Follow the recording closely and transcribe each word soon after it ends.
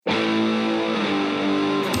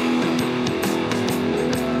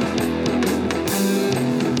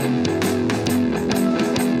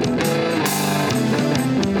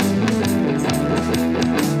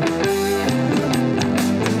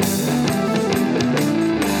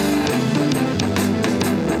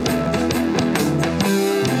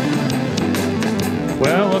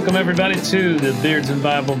everybody, to the Beards and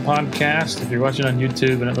Bible podcast. If you're watching on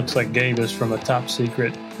YouTube and it looks like Gabe is from a top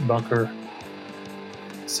secret bunker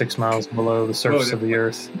 6 miles below the surface of the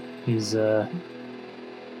earth, he's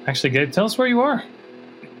actually, Gabe, tell us where you are.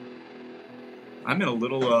 I'm in a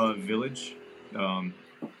little village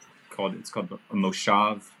called a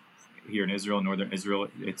Moshav here in Israel, northern Israel.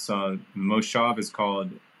 It's Moshav is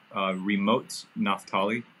called Remote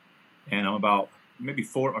Naphtali, and I'm about maybe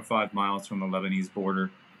 4 or 5 miles from the Lebanese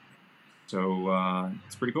border. So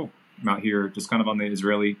it's pretty cool. I'm out here just kind of on the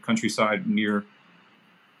Israeli countryside near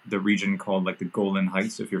the region called like the Golan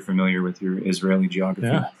Heights, if you're familiar with your Israeli geography.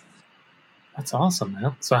 Yeah, that's awesome,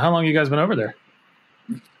 man. So how long have you guys been over there?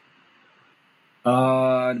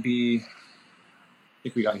 I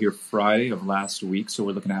think we got here Friday of last week, so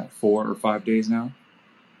we're looking at 4 or 5 days now.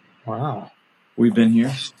 Wow. We've been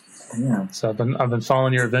here. Yeah. So I've been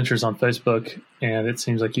following your adventures on Facebook, and it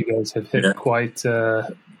seems like you guys have hit quite.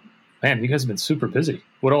 Man, you guys have been super busy.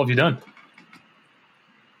 What all have you done?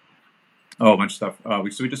 Oh, a bunch of stuff. We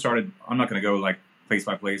just started. I'm not going to go like place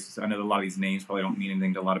by place. I know a lot of these names probably don't mean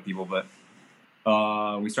anything to a lot of people, but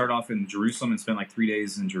we started off in Jerusalem and spent like 3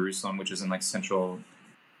 days in Jerusalem, which is in like central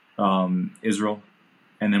Israel,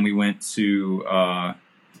 and then we went to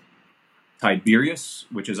Tiberias,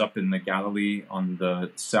 which is up in the Galilee on the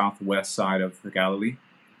southwest side of the Galilee.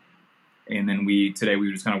 And then today we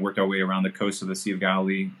just kind of worked our way around the coast of the Sea of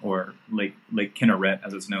Galilee, or Lake Kinneret,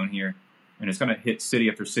 as it's known here. And it's going to hit city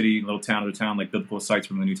after city, little town after town, like biblical sites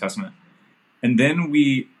from the New Testament. And then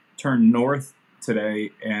we turned north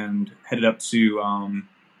today and headed up to,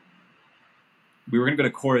 we were going to go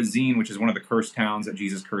to Chorazin, which is one of the cursed towns that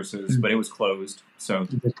Jesus curses, but it was closed. So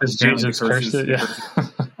because Jesus cursed it, yeah.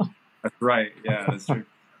 That's right. Yeah, that's true.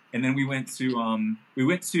 And then we went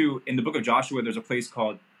to in the book of Joshua, there's a place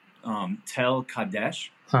called Tel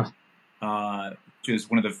Kadesh, which is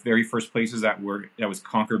one of the very first places that was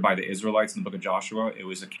conquered by the Israelites in the book of Joshua. It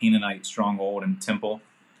was a Canaanite stronghold and temple.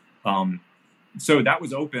 So that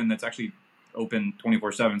was open. That's actually open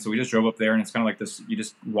 24/7. So we just drove up there, and it's kind of like this. You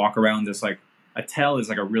just walk around this, like a tel is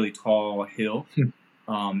like a really tall hill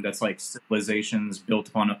that's like civilizations built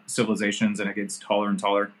upon civilizations, and it gets taller and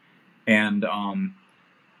taller. And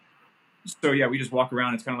so yeah, we just walk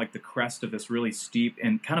around. It's kind of like the crest of this really steep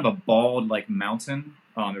and kind of a bald like mountain.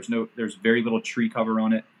 There's very little tree cover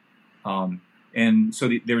on it. And so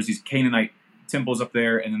there was these Canaanite temples up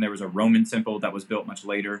there, and then there was a Roman temple that was built much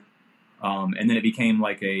later. And then it became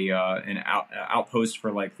like an outpost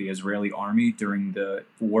for like the Israeli army during the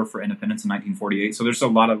War for Independence in 1948. So there's a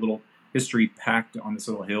lot of little history packed on this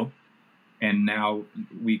little hill. And now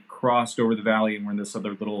we crossed over the valley, and we're in this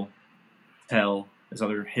other little this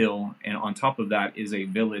other hill, and on top of that is a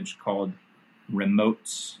village called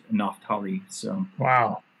Remote Naphtali. So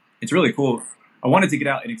wow, it's really cool. I wanted to get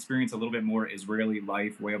out and experience a little bit more Israeli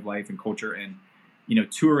life, way of life, and culture. And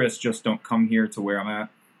tourists just don't come here to where I'm at.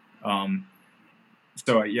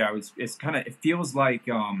 So yeah, it feels like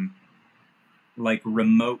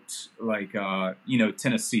remote, like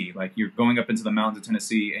Tennessee. Like you're going up into the mountains of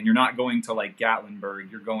Tennessee, and you're not going to like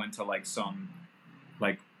Gatlinburg. You're going to like some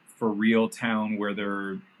like for real town where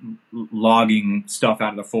they're logging stuff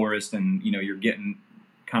out of the forest, and you're getting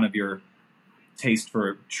kind of your taste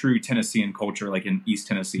for true Tennessean culture, like in East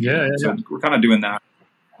Tennessee. Yeah. So we're kind of doing that.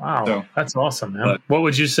 Wow, so, that's awesome, man. What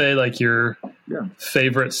would you say like your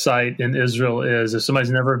favorite site in Israel is? If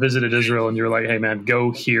somebody's never visited Israel and you're like, hey man,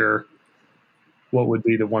 go here, what would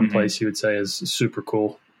be the one place you would say is super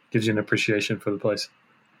cool, gives you an appreciation for the place?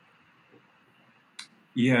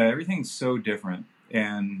 Yeah, everything's so different,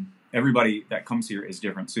 and everybody that comes here is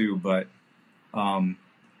different too. But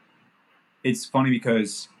it's funny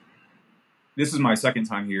because this is my second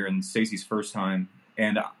time here and Stacy's first time,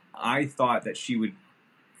 and I thought that she would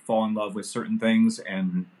fall in love with certain things,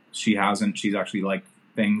 and she hasn't. She's actually liked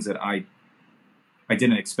things that I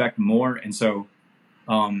didn't expect more, and so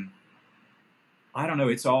I don't know.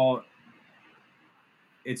 It's all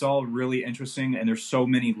really interesting, and there's so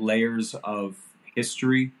many layers of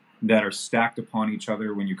history that are stacked upon each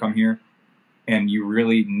other when you come here, and you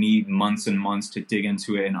really need months and months to dig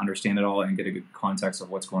into it and understand it all and get a good context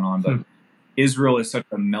of what's going on. But Israel is such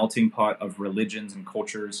a melting pot of religions and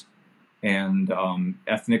cultures and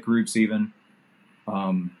ethnic groups even.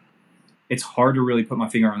 It's hard to really put my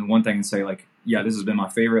finger on one thing and say like, yeah, this has been my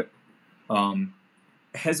favorite.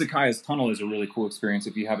 Hezekiah's Tunnel is a really cool experience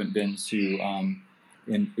if you haven't been to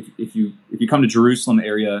and if you come to Jerusalem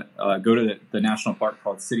area, go to the national park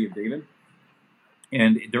called City of David.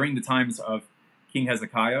 And during the times of King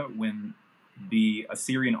Hezekiah, when the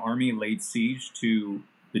Assyrian army laid siege to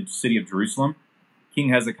the city of Jerusalem, King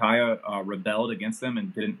Hezekiah rebelled against them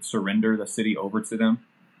and didn't surrender the city over to them.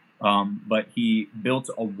 But he built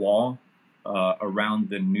a wall around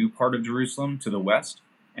the new part of Jerusalem to the west.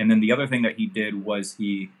 And then the other thing that he did was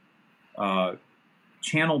he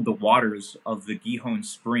channeled the waters of the Gihon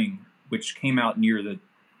spring, which came out near the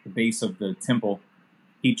base of the temple.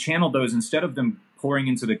 He channeled those, instead of them pouring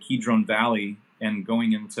into the Kidron Valley and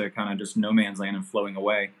going into kind of just no man's land and flowing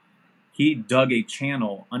away. He dug a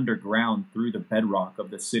channel underground through the bedrock of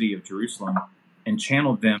the city of Jerusalem and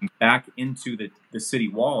channeled them back into the city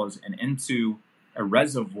walls and into a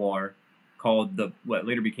reservoir called what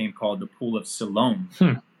later became called the Pool of Siloam.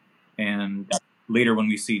 And later, when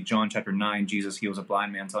we see John chapter 9, Jesus heals a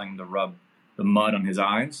blind man, telling him to rub the mud on his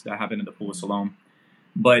eyes. That happened in the Pool of Siloam.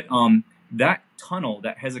 But that tunnel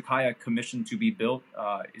that Hezekiah commissioned to be built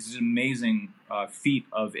is an amazing feat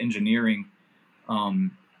of engineering.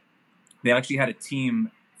 They actually had a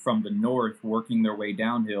team from the north working their way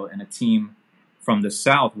downhill and a team from the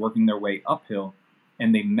south working their way uphill.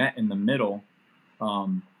 And they met in the middle,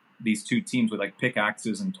 these two teams with like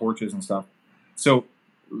pickaxes and torches and stuff. So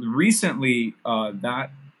recently,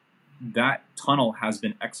 that tunnel has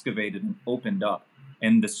been excavated and opened up,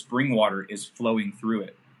 and the spring water is flowing through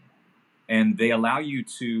it. And they allow you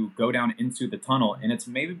to go down into the tunnel, and it's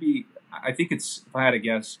maybe, I think it's, if I had to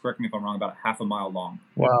guess, correct me if I'm wrong, about half a mile long.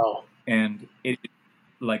 Wow. And it's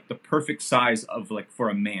like the perfect size of like for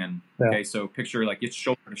a man. Yeah. Okay, so picture like it's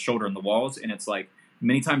shoulder to shoulder in the walls, and it's like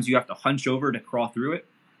many times you have to hunch over to crawl through it,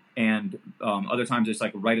 and other times it's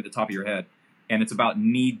like right at the top of your head. And it's about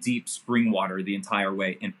knee-deep spring water the entire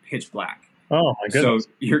way and pitch black. Oh, my goodness.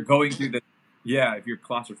 So you're going through the, if you're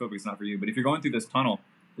claustrophobic, it's not for you. But if you're going through this tunnel,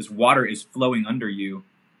 this water is flowing under you.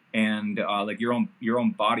 And like your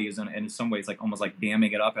own body is in some ways like almost like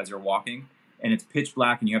damming it up as you're walking. And it's pitch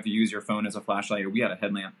black and you have to use your phone as a flashlight, or we had a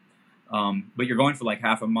headlamp. But you're going for like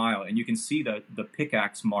half a mile. And you can see the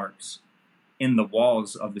pickaxe marks in the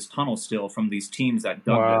walls of this tunnel still from these teams that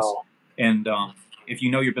dug this. And if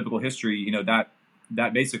you know your biblical history, you know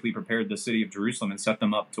that basically prepared the city of Jerusalem and set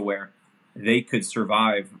them up to where they could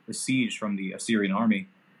survive the siege from the Assyrian army.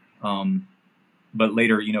 But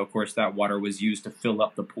later, of course, that water was used to fill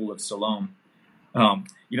up the Pool of Siloam.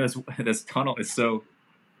 This tunnel is so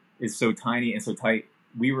tiny and so tight.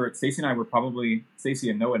 Stacy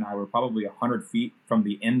and Noah and I were probably 100 feet from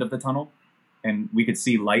the end of the tunnel, and we could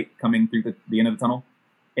see light coming through the end of the tunnel.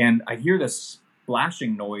 And I hear this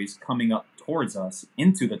splashing noise coming up towards us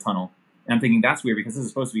into the tunnel. And I'm thinking that's weird because this is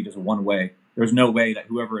supposed to be just one way. There's no way that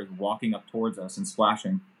whoever is walking up towards us and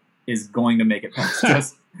splashing is going to make it past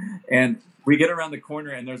us. And we get around the corner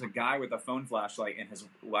and there's a guy with a phone flashlight, and his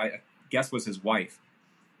guess was his wife.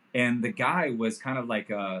 And the guy was kind of like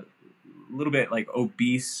a little bit like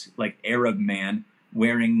obese, like Arab man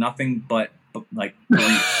wearing nothing but like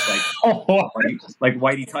briefs, like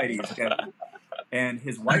whitey tighties. Okay? And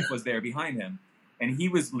his wife was there behind him. And he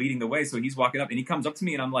was leading the way, so he's walking up, and he comes up to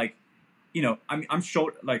me, and I'm like, I'm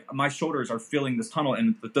short, like my shoulders are filling this tunnel,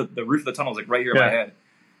 and the roof of the tunnel is like right here in my head,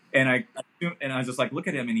 and I was just like, look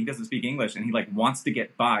at him, and he doesn't speak English, and he like wants to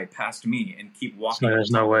get by past me and keep walking. So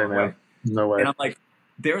there's no way, man. No way. And I'm like,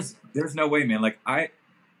 there's no way, man.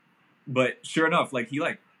 But sure enough, like he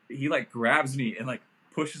grabs me and like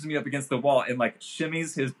pushes me up against the wall and like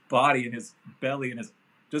shimmies his body and his belly and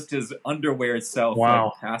his underwear itself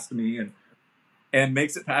like, past me and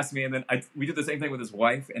makes it past me. And then we did the same thing with his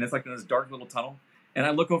wife, and it's like in this dark little tunnel. And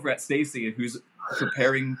I look over at Stacy, who's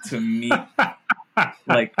preparing to meet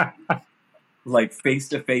like face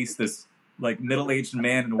to face this like middle-aged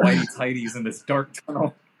man in whitey tighties in this dark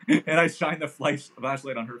tunnel. And I shine the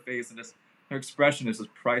flashlight on her face, and just her expression is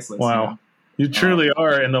just priceless. Wow. You truly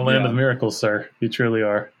are in the land of miracles, sir. You truly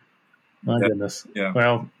are. My goodness. Yeah.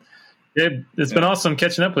 Well, Gabe, it's been awesome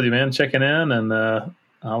catching up with you, man, checking in, and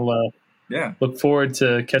I'll look forward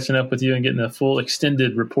to catching up with you and getting a full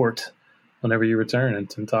extended report whenever you return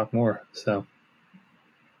and talk more. So,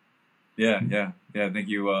 yeah. Thank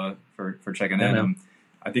you for checking in.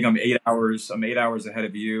 I think I'm 8 hours ahead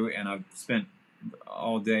of you, and I've spent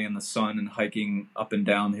all day in the sun and hiking up and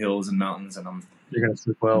down hills and mountains, and you're gonna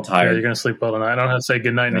sleep well. I'm tired. Yeah, you're gonna sleep well tonight. I don't have to say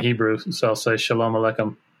good night in Hebrew, so I'll say shalom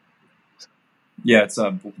aleichem. Yeah, it's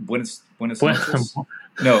buenos noches.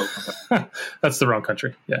 No, that's the wrong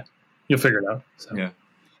country. Yeah, you'll figure it out. So. Yeah,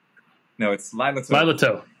 no, it's Lila Toe. Lila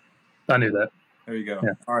Toe. I knew that. There you go.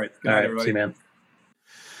 Yeah. All right, good night, everybody. See you, man.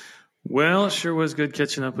 Well, it sure was good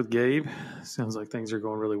catching up with Gabe. Sounds like things are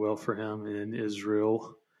going really well for him in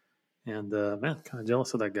Israel. And, man, kind of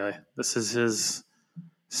jealous of that guy. This is his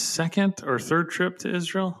second or third trip to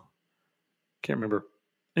Israel. Can't remember.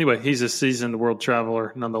 anyway, he's a seasoned world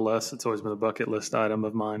traveler. Nonetheless, it's always been a bucket list item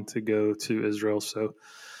of mine to go to Israel. So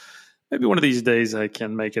maybe one of these days I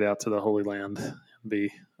can make it out to the Holy Land and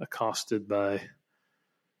be accosted by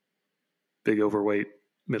big overweight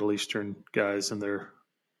Middle Eastern guys in their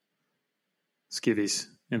skivvies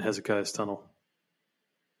in Hezekiah's tunnel.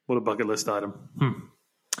 What a bucket list item.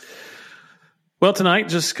 Well, tonight,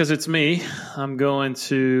 just because it's me, I'm going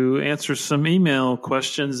to answer some email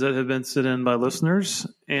questions that have been sent in by listeners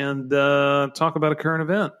and talk about a current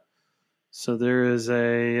event. So there is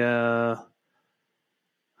a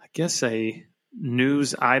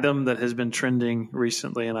news item that has been trending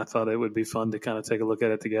recently, and I thought it would be fun to kind of take a look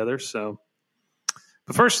at it together.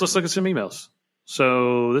 But first, let's look at some emails.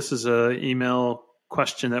 So this is an email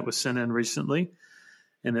question that was sent in recently.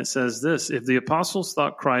 And it says this: if the apostles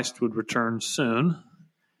thought Christ would return soon,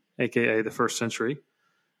 aka the first century,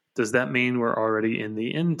 does that mean we're already in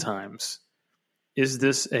the end times? Is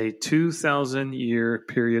this a 2,000-year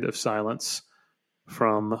period of silence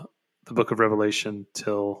from the book of Revelation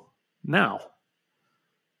till now?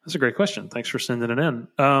 That's a great question. Thanks for sending it in.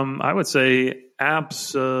 I would say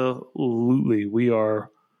absolutely. We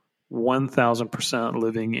are 1,000%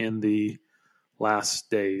 living in the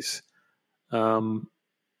last days.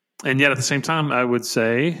 And yet at the same time, I would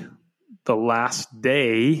say the last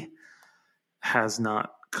day has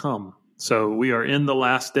not come. So we are in the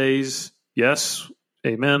last days. Yes,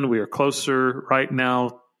 amen. We are closer right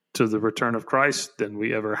now to the return of Christ than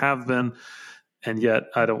we ever have been. And yet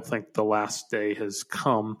I don't think the last day has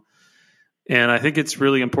come. And I think it's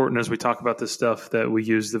really important as we talk about this stuff that we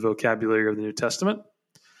use the vocabulary of the New Testament.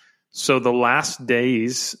 So the last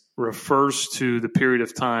days refers to the period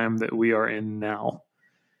of time that we are in now.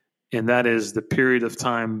 And that is the period of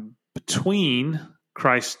time between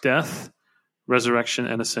Christ's death, resurrection,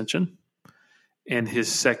 and ascension, and his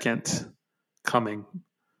second coming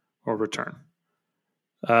or return.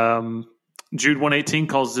 Jude 1:18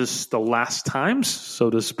 calls this the last times. So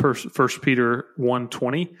does 1 Peter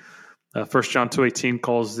 1:20. 1 John 2:18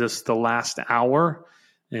 calls this the last hour.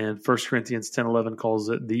 And 1 Corinthians 10:11 calls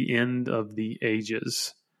it the end of the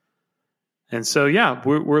ages. And so, yeah,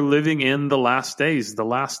 we're living in the last days, the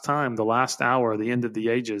last time, the last hour, the end of the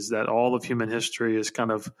ages, that all of human history is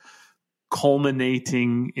kind of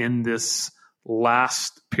culminating in this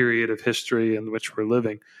last period of history in which we're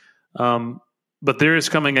living. But there is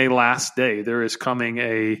coming a last day. There is coming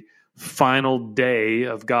a final day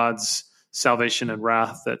of God's salvation and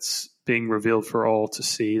wrath that's being revealed for all to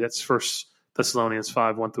see. That's 1 Thessalonians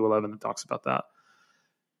 5:1-11 that talks about that.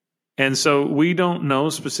 And so we don't know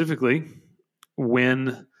specifically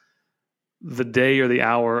when the day or the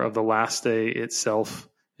hour of the last day itself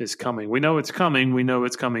is coming. We know it's coming. We know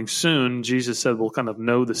it's coming soon. Jesus said we'll kind of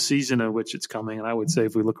know the season in which it's coming. And I would say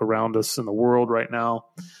if we look around us in the world right now,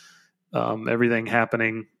 everything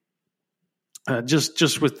happening,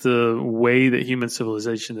 just with the way that human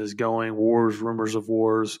civilization is going, wars, rumors of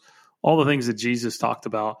wars, all the things that Jesus talked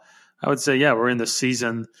about, I would say, yeah, we're in the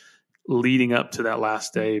season leading up to that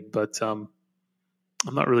last day. But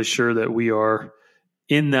I'm not really sure that we are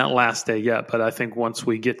in that last day yet, but I think once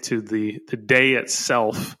we get to the day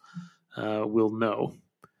itself, we'll know.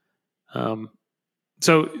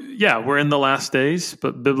 So, yeah, we're in the last days,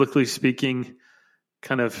 but biblically speaking,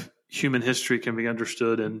 kind of human history can be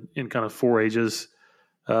understood in kind of four ages.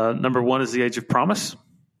 Number one is the age of promise.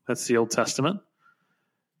 That's the Old Testament.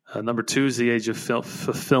 Number two is the age of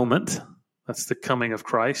fulfillment. That's the coming of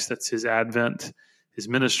Christ. That's his advent, his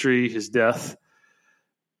ministry, his death.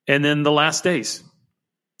 And then the last days,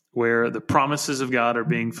 where the promises of God are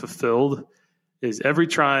being fulfilled, is every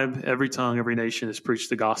tribe, every tongue, every nation is preached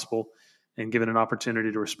the gospel and given an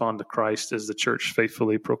opportunity to respond to Christ as the church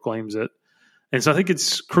faithfully proclaims it. And so I think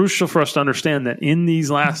it's crucial for us to understand that in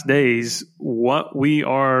these last days, what we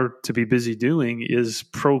are to be busy doing is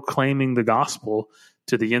proclaiming the gospel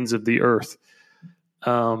to the ends of the earth.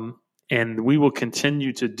 And we will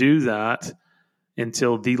continue to do that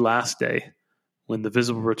until the last day, when the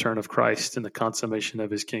visible return of Christ and the consummation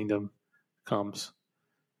of his kingdom comes.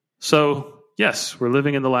 So, yes, we're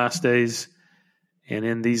living in the last days. And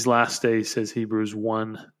in these last days, says Hebrews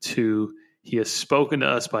 1:2, he has spoken to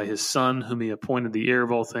us by his Son, whom he appointed the heir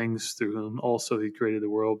of all things, through whom also he created the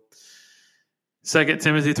world. 2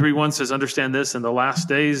 Timothy 3:1 says, understand this, in the last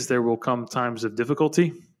days there will come times of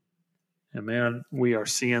difficulty. And man, we are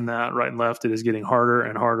seeing that right and left. It is getting harder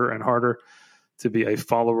and harder and harder to be a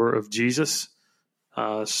follower of Jesus,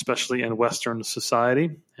 especially in Western society.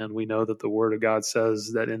 And we know that the Word of God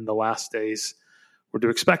says that in the last days, we're to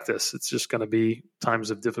expect this. It's just going to be times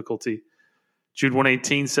of difficulty. Jude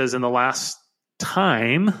 1:18 says, in the last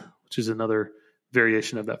time, which is another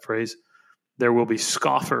variation of that phrase. There will be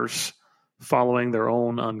scoffers following their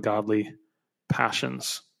own ungodly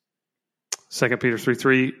passions. 2 Peter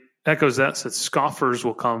 3:3 echoes that, says scoffers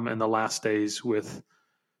will come in the last days with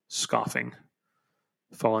scoffing,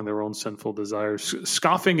 following their own sinful desires.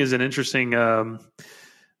 Scoffing is an interesting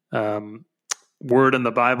word in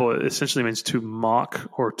the Bible. It essentially means to mock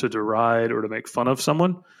or to deride or to make fun of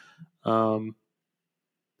someone. And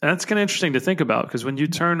that's kind of interesting to think about, because when you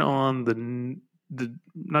turn on the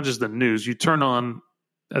not just the news, you turn on,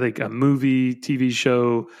 I think, a movie, TV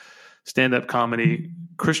show, stand-up comedy,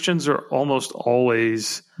 Christians are almost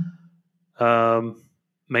always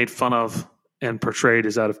made fun of and portrayed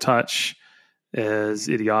as out of touch, as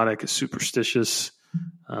idiotic, as superstitious.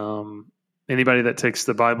 Anybody that takes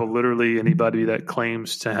the Bible literally, anybody that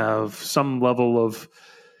claims to have some level of,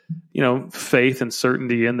 faith and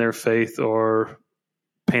certainty in their faith, are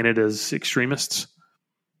painted as extremists.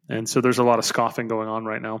 And so there's a lot of scoffing going on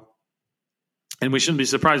right now. And we shouldn't be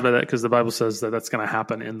surprised by that, because the Bible says that that's going to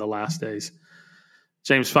happen in the last days.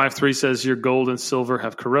 James 5:3 says, your gold and silver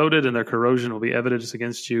have corroded, and their corrosion will be evidence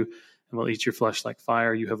against you and will eat your flesh like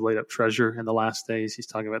fire. You have laid up treasure in the last days. He's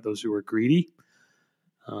talking about those who are greedy.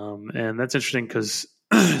 And that's interesting, because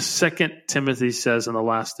 2 Timothy says in the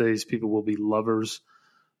last days, people will be lovers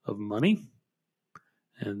of money.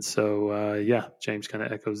 And so, James kind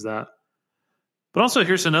of echoes that. But also,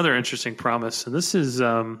 here's another interesting promise. And this is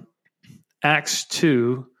Acts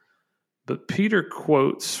 2. But Peter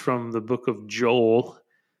quotes from the book of Joel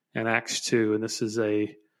in Acts 2. And this is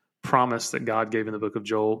a promise that God gave in the book of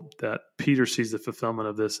Joel, that Peter sees the fulfillment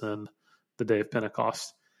of this in the day of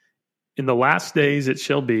Pentecost. In the last days it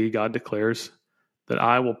shall be, God declares, that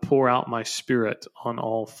I will pour out my spirit on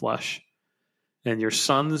all flesh. And your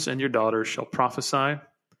sons and your daughters shall prophesy,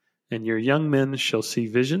 and your young men shall see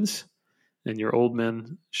visions, and your old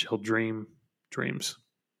men shall dream dreams.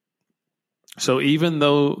 So even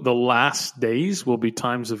though the last days will be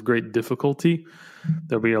times of great difficulty,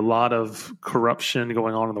 there'll be a lot of corruption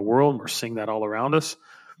going on in the world. We're seeing that all around us.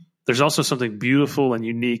 There's also something beautiful and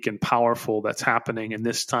unique and powerful that's happening in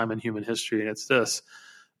this time in human history, and it's this.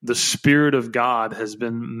 The Spirit of God has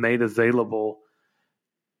been made available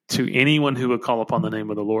to anyone who would call upon the name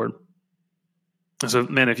of the Lord. So,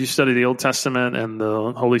 man, if you study the Old Testament and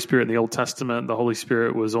the Holy Spirit in the Old Testament, the Holy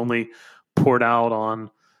Spirit was only poured out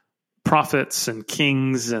on prophets and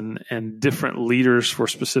kings and different leaders for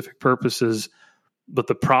specific purposes. But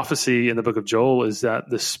the prophecy in the book of Joel is that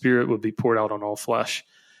the Spirit would be poured out on all flesh.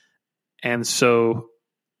 And so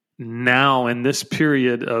now in this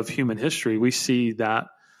period of human history, we see that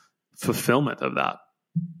fulfillment of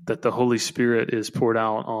that the Holy Spirit is poured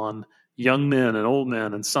out on young men and old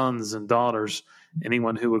men and sons and daughters,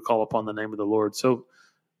 anyone who would call upon the name of the Lord. So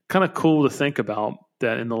kind of cool to think about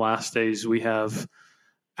that in the last days we have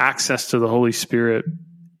access to the Holy Spirit,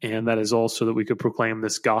 and that is also that we could proclaim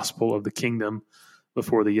this gospel of the kingdom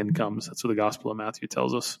before the end comes. That's what the Gospel of Matthew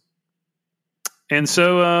tells us. And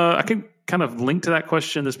so I can kind of link to that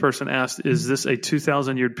question this person asked, is this a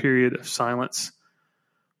 2,000-year period of silence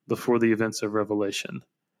before the events of Revelation?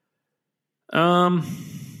 And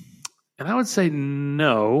I would say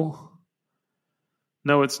no.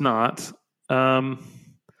 No, it's not. And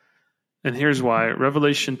here's why.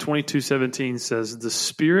 Revelation 22:17 says, the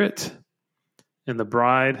Spirit and the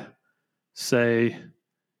bride say,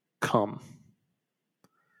 come.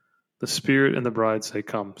 The Spirit and the bride say,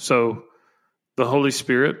 come. So the Holy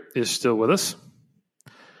Spirit is still with us.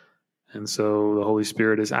 And so the Holy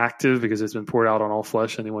Spirit is active because it's been poured out on all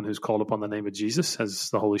flesh. Anyone who's called upon the name of Jesus has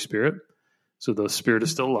the Holy Spirit. So the Spirit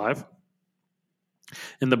is still alive.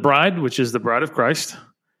 And the bride, which is the bride of Christ,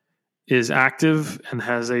 is active and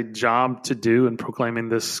has a job to do in proclaiming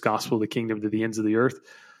this gospel of the kingdom to the ends of the earth.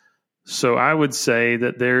 So I would say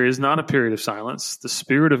that there is not a period of silence. The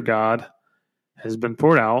Spirit of God has been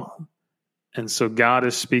poured out. And so God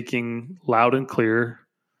is speaking loud and clear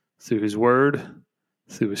through his word,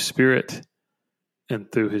 through his Spirit,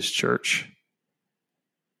 and through his church.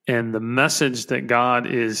 And the message that God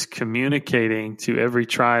is communicating to every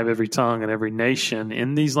tribe, every tongue, and every nation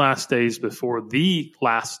in these last days before the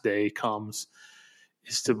last day comes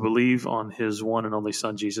is to believe on his one and only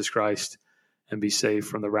Son, Jesus Christ, and be saved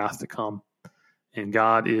from the wrath to come. And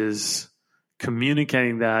God is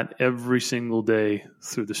communicating that every single day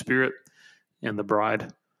through the Spirit and the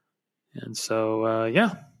bride. And so,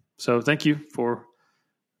 So thank you for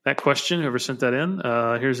that question, whoever sent that in.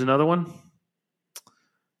 Here's another one.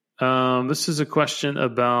 This is a question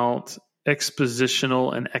about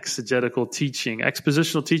expositional and exegetical teaching.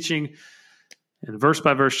 Expositional teaching, and verse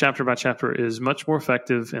by verse, chapter by chapter, is much more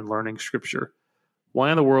effective in learning Scripture.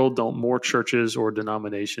 Why in the world don't more churches or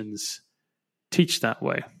denominations teach that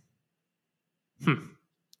way? Let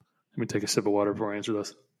me take a sip of water before I answer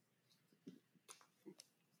this.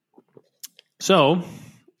 So,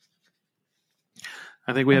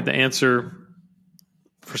 I think we have to answer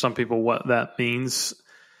for some people what that means.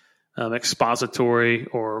 Expository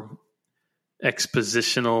or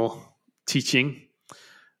expositional teaching.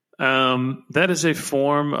 That is a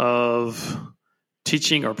form of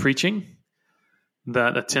teaching or preaching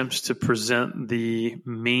that attempts to present the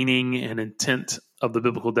meaning and intent of the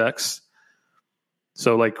biblical text.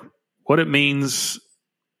 So, like, what it means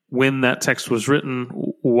when that text was written,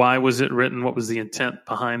 why was it written, what was the intent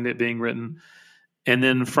behind it being written, and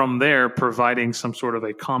then from there, providing some sort of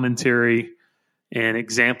a commentary and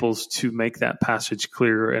examples to make that passage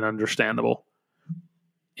clear and understandable.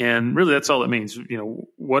 And really, that's all it means.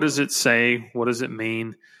 What does it say? What does it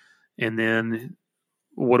mean? And then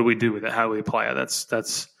what do we do with it? How do we apply it?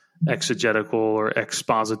 That's exegetical or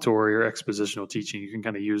expository or expositional teaching. You can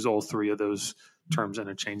kind of use all three of those terms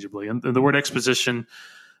interchangeably. And the word exposition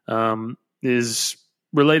is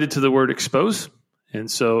related to the word expose.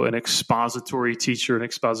 And so an expository teacher, an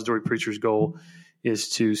expository preacher's goal is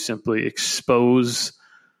to simply expose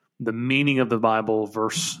the meaning of the Bible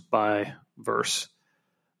verse by verse.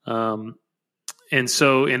 And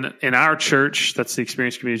so in our church, that's the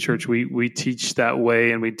Experience Community Church, we teach that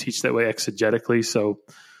way, and we teach that way exegetically. So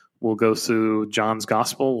we'll go through John's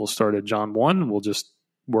Gospel. We'll start at John 1. We'll just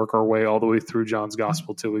work our way all the way through John's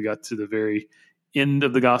Gospel till we got to the very end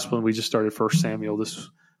of the Gospel, and we just started 1 Samuel this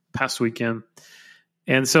past weekend.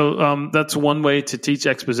 And so that's one way to teach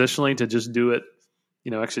expositionally, to just do it,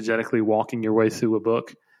 exegetically, walking your way through a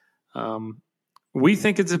book. We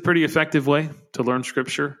think it's a pretty effective way to learn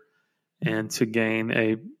Scripture and to gain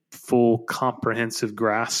a full comprehensive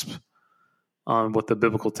grasp on what the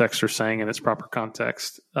biblical texts are saying in its proper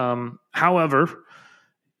context. However,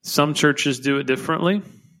 some churches do it differently.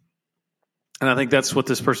 And I think that's what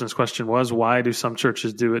this person's question was. Why do some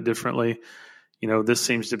churches do it differently? This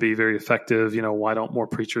seems to be very effective. Why don't more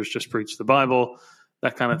preachers just preach the Bible?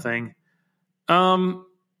 That kind of thing.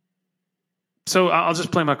 So I'll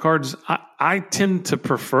just play my cards. I tend to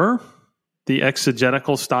prefer the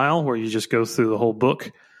exegetical style where you just go through the whole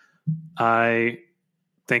book. I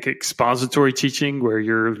think expository teaching where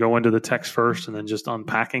you're going to the text first and then just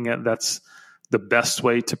unpacking it, that's the best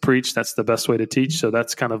way to preach. That's the best way to teach. So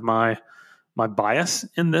that's kind of my bias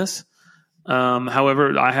in this.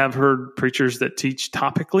 However, I have heard preachers that teach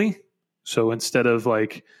topically. So instead of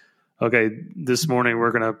like, okay, this morning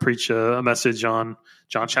we're going to preach a message on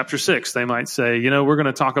John chapter 6, they might say, we're going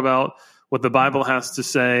to talk about what the Bible has to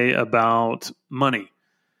say about money.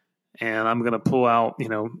 And I'm going to pull out,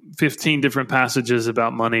 15 different passages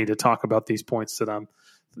about money to talk about these points that I'm,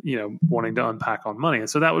 wanting to unpack on money. And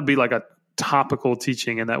so that would be like a topical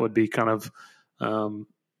teaching, and that would be kind of,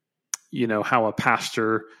 how a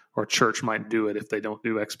pastor or church might do it if they don't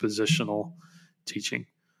do expositional teaching.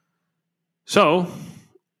 So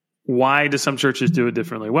why do some churches do it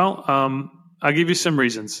differently? Well, I'll give you some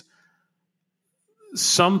reasons.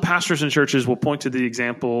 Some pastors and churches will point to the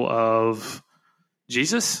example of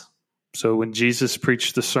Jesus. So when Jesus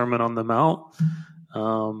preached the Sermon on the Mount,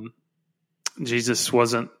 Jesus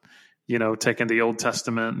wasn't, taking the Old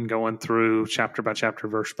Testament and going through chapter by chapter,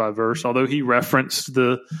 verse by verse, although he referenced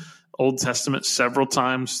the Old Testament several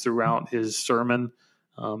times throughout his sermon.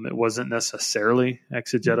 It wasn't necessarily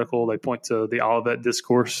exegetical. They point to the Olivet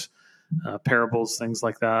Discourse, parables, things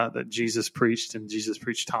like that Jesus preached, and Jesus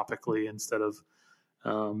preached topically instead of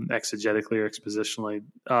exegetically or expositionally.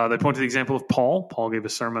 They point to the example of Paul. Paul gave a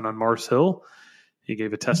sermon on Mars Hill. He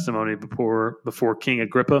gave a testimony before King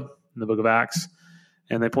Agrippa in the book of Acts.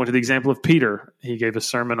 And they point to the example of Peter. He gave a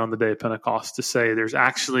sermon on the day of Pentecost to say there's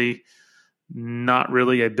actually not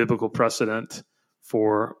really a biblical precedent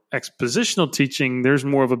for expositional teaching. There's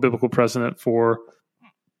more of a biblical precedent for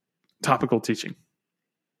topical teaching.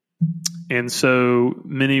 And so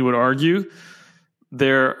many would argue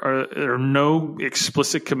there are no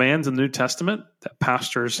explicit commands in the New Testament that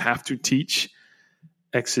pastors have to teach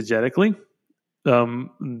exegetically.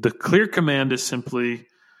 The clear command is simply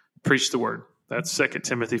preach the word. That's 2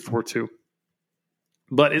 Timothy 4:2.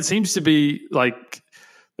 But it seems to be like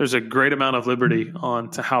there's a great amount of liberty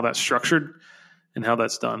on to how that's structured and how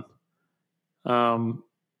that's done.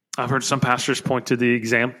 I've heard some pastors point to the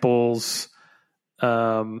examples,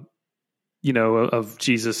 of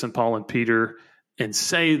Jesus and Paul and Peter, and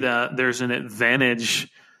say that there's an advantage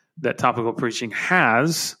that topical preaching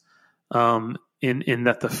has in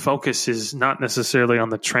that the focus is not necessarily on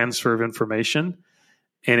the transfer of information.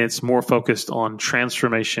 and it's more focused on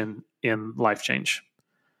transformation in life change.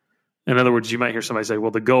 In other words, you might hear somebody say,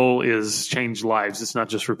 well, the goal is change lives. It's not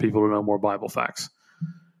just for people to know more Bible facts,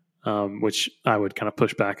 which I would kind of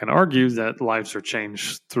push back and argue that lives are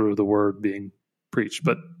changed through the word being preached.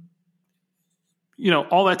 But,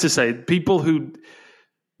 all that to say, people who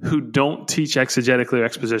don't teach exegetically or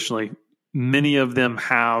expositionally, many of them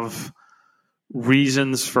have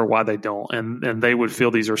reasons for why they don't. And they would feel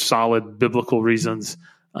these are solid biblical reasons.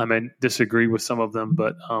 I may disagree with some of them,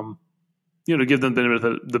 but, to give them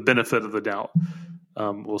the benefit of the doubt.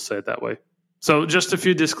 We'll say it that way. So just a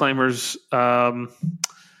few disclaimers. Not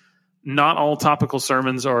all topical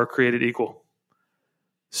sermons are created equal.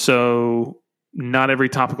 So not every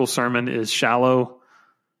topical sermon is shallow,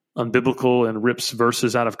 unbiblical, and rips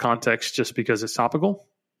verses out of context just because it's topical.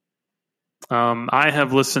 I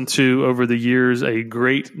have listened to, over the years, a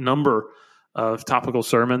great number of topical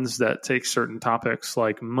sermons that take certain topics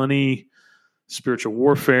like money, spiritual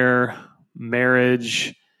warfare,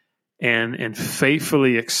 marriage, and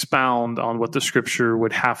faithfully expound on what the Scripture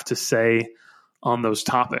would have to say on those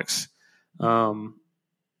topics. Not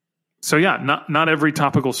every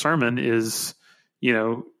topical sermon is,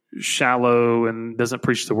 shallow and doesn't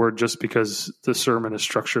preach the word just because the sermon is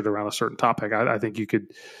structured around a certain topic. I think you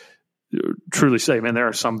could truly say, man, there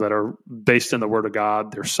are some that are based in the Word of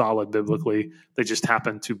God. They're solid biblically. They just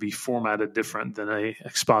happen to be formatted different than a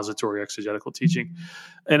expository exegetical teaching.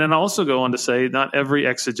 And then I also go on to say, not every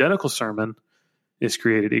exegetical sermon is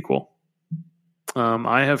created equal.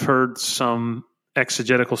 I have heard some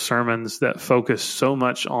exegetical sermons that focus so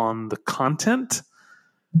much on the content,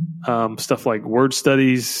 stuff like word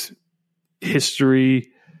studies,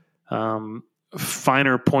 history,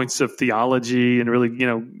 finer points of theology, and really,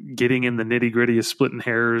 getting in the nitty gritty of splitting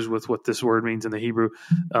hairs with what this word means in the Hebrew,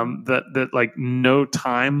 that like no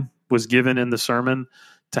time was given in the sermon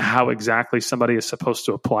to how exactly somebody is supposed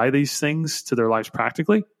to apply these things to their lives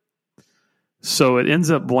practically. So it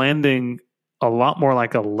ends up landing a lot more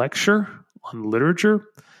like a lecture on literature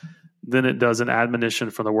than it does an admonition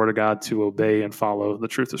from the Word of God to obey and follow the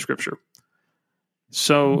truth of Scripture.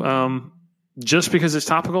 So, just because it's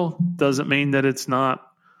topical doesn't mean that it's not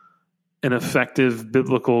an effective,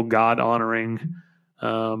 biblical, God-honoring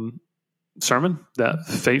sermon that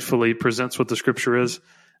faithfully presents what the Scripture is.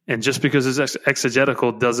 And just because it's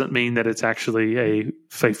exegetical doesn't mean that it's actually a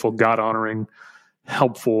faithful, God-honoring,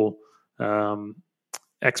 helpful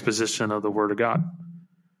exposition of the Word of God.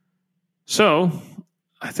 So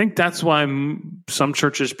I think that's why some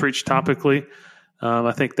churches preach topically.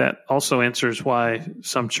 I think that also answers why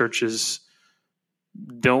some churches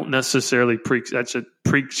don't necessarily preach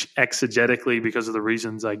exegetically because of the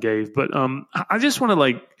reasons I gave. But I just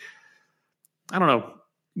want to,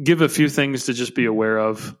 give a few things to just be aware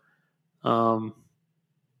of. I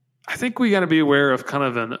think we got to be aware of kind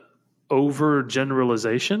of an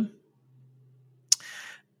overgeneralization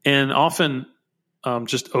and often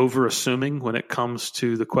just over-assuming when it comes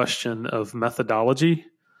to the question of methodology,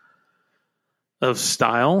 of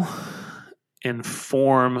style, and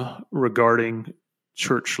form regarding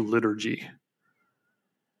church liturgy.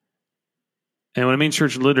 And when I mean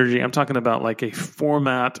church liturgy, I'm talking about like a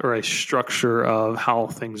format or a structure of how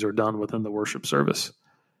things are done within the worship service.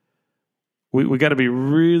 We got to be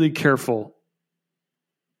really careful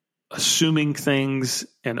assuming things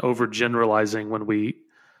and overgeneralizing when we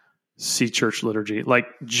see church liturgy. Like,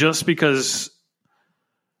 just because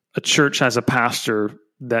a church has a pastor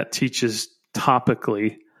that teaches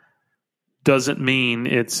topically doesn't mean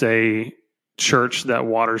it's a church that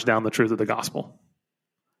waters down the truth of the gospel.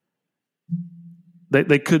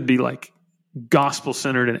 They could be like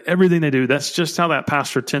gospel-centered in everything they do. That's just how that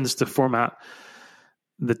pastor tends to format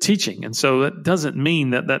the teaching. And so that doesn't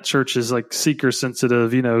mean that church is like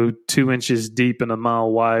seeker-sensitive, 2 inches deep and a mile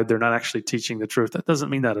wide. They're not actually teaching the truth. That doesn't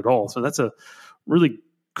mean that at all. So that's a really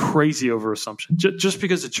crazy overassumption. Just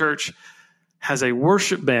because a church has a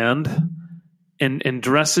worship band and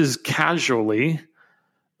dresses casually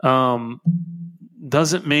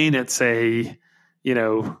doesn't mean it's a,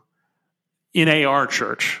 NAR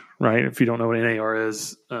church, right? If you don't know what NAR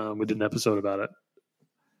is, we did an episode about it.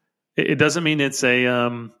 It doesn't mean it's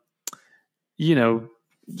a,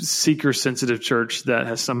 seeker-sensitive church that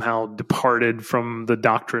has somehow departed from the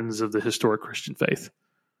doctrines of the historic Christian faith,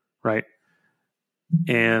 right?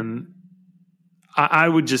 And I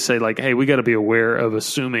would just say, like, hey, we got to be aware of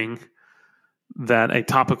assuming that a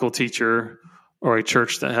topical teacher or a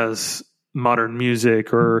church that has modern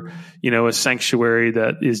music or, a sanctuary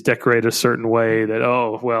that is decorated a certain way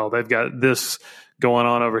that, they've got this going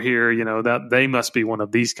on over here, that they must be one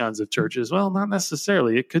of these kinds of churches. Well, not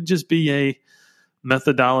necessarily. It could just be a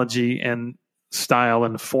methodology and style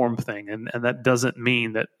and form thing. And that doesn't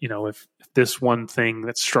mean that, if this one thing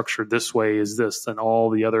that's structured this way is this, then all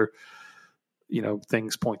the other,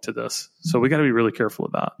 things point to this. So we got to be really careful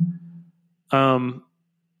about.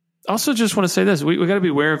 Also just want to say this, we got to be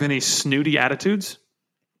aware of any snooty attitudes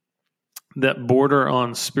that border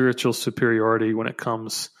on spiritual superiority when it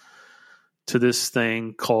comes to this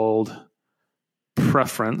thing called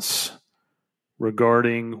preference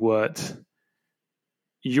regarding what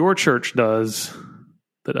your church does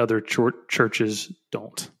that other churches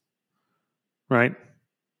don't, right?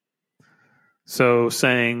 So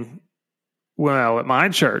saying, well, at my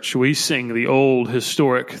church, we sing the old,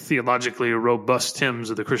 historic, theologically robust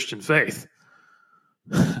hymns of the Christian faith.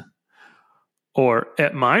 Or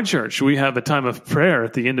at my church, we have a time of prayer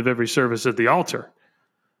at the end of every service at the altar.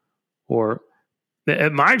 Or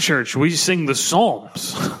at my church, we sing the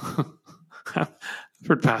Psalms. I've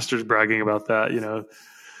heard pastors bragging about that,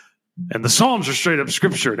 And the Psalms are straight up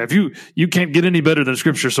Scripture. And if you can't get any better than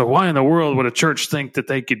Scripture, so why in the world would a church think that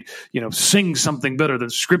they could, sing something better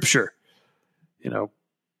than Scripture?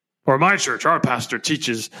 Or my church, our pastor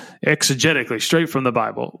teaches exegetically straight from the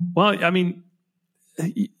Bible. Well,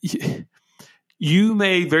 you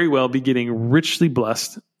may very well be getting richly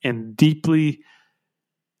blessed and deeply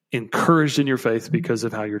encouraged in your faith because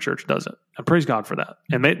of how your church does it. And praise God for that.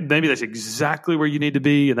 And maybe that's exactly where you need to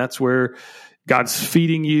be, and that's where God's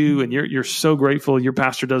feeding you, and you're so grateful your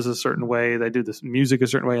pastor does a certain way, they do this music a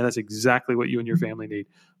certain way, and that's exactly what you and your family need.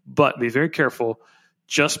 But be very careful.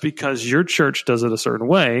 Just because your church does it a certain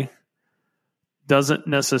way doesn't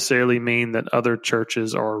necessarily mean that other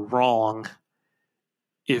churches are wrong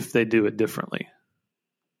if they do it differently.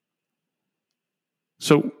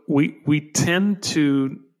 So we tend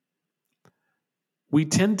to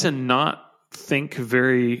not think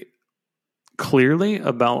very clearly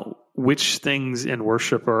about which things in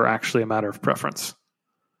worship are actually a matter of preference.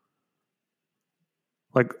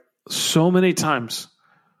 Like so many times,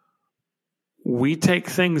 we take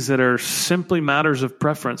things that are simply matters of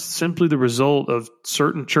preference, simply the result of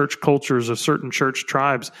certain church cultures, of certain church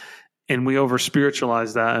tribes, and we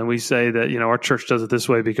over-spiritualize that, and we say that, our church does it this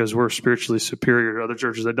way because we're spiritually superior to other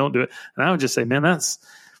churches that don't do it. And I would just say, man, that's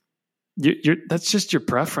just your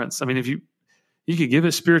preference. I mean, if you could give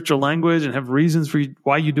it spiritual language and have reasons for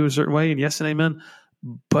why you do a certain way, and yes and amen,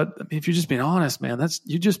 but if you're just being honest, man,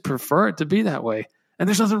 you just prefer it to be that way. And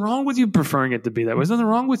there's nothing wrong with you preferring it to be that way. There's nothing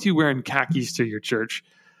wrong with you wearing khakis to your church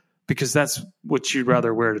because that's what you'd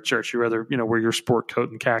rather wear to church. You'd rather, wear your sport coat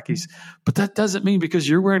and khakis. But that doesn't mean because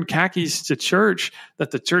you're wearing khakis to church that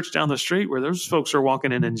the church down the street where those folks are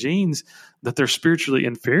walking in jeans, that they're spiritually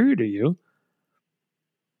inferior to you.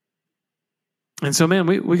 And so, man,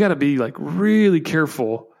 we got to be like really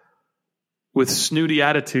careful with snooty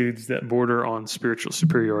attitudes that border on spiritual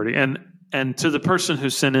superiority. And to the person who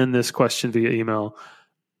sent in this question via email,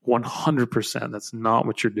 100%, that's not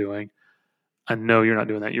what you're doing. I know you're not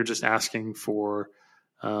doing that. You're just asking for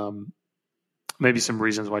maybe some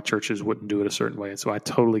reasons why churches wouldn't do it a certain way. And so I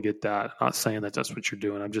totally get that. I'm not saying that that's what you're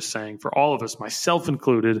doing. I'm just saying for all of us, myself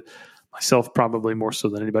included, myself probably more so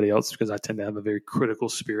than anybody else because I tend to have a very critical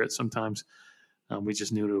spirit sometimes. We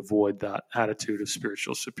just need to avoid that attitude of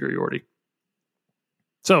spiritual superiority.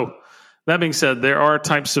 So, that being said, there are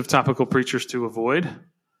types of topical preachers to avoid.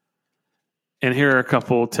 And here are a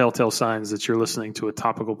couple telltale signs that you're listening to a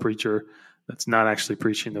topical preacher that's not actually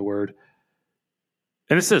preaching the word.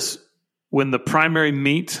 And it's this: when the primary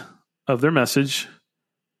meat of their message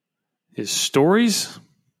is stories,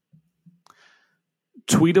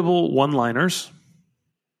 tweetable one-liners,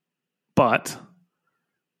 but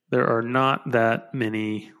there are not that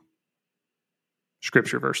many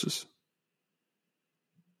scripture verses.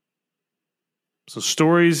 So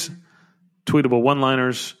stories, tweetable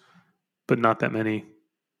one-liners, but not that many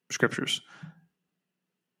scriptures.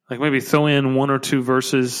 Like maybe throw in one or two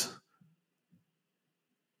verses,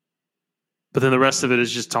 but then the rest of it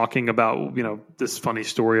is just talking about, this funny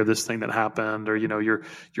story of this thing that happened, or,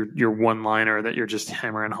 your one-liner that you're just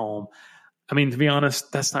hammering home. I mean, to be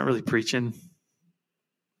honest, that's not really preaching.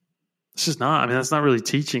 It's just not. I mean, that's not really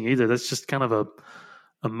teaching either. That's just kind of a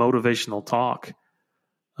motivational talk.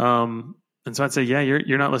 And so I'd say, yeah,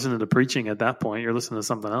 you're not listening to preaching at that point. You're listening to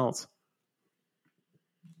something else.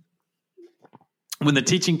 When the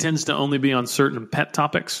teaching tends to only be on certain pet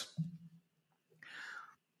topics.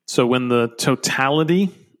 So when the totality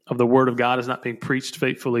of the Word of God is not being preached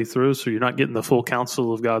faithfully through, so you're not getting the full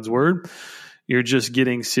counsel of God's Word, you're just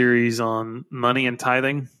getting series on money and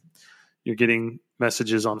tithing. You're getting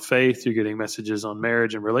messages on faith. You're getting messages on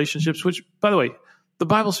marriage and relationships, which, by the way, The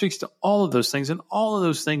Bible speaks to all of those things, and all of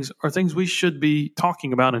those things are things we should be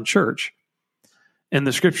talking about in church. And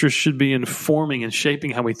the scriptures should be informing and shaping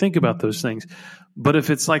how we think about those things. But if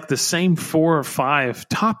it's like the same 4 or 5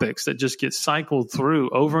 topics that just get cycled through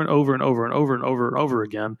over and over and over and over and over and over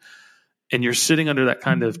again, and you're sitting under that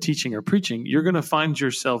kind of teaching or preaching, you're going to find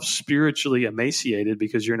yourself spiritually emaciated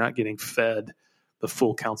because you're not getting fed the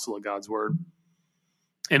full counsel of God's word.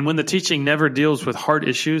 And when the teaching never deals with hard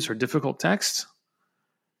issues or difficult texts,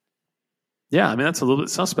 that's a little bit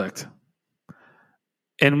suspect.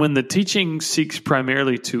 And when the teaching seeks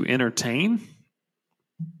primarily to entertain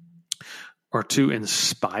or to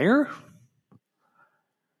inspire,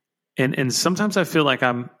 and sometimes I feel like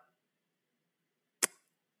I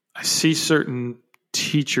see certain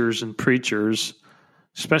teachers and preachers,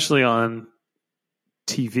 especially on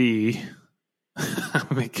TV.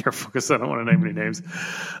 Be careful because I don't want to name any names.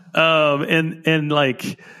 And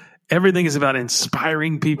like everything is about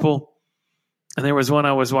inspiring people. And there was one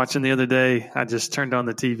I was watching the other day. I just turned on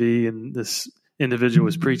the TV and this individual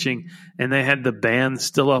was preaching, and they had the band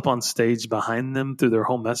still up on stage behind them through their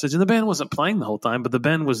whole message. And the band wasn't playing the whole time, but the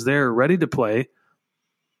band was there ready to play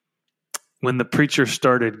when the preacher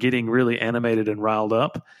started getting really animated and riled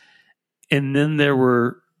up. And then there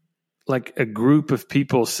were like a group of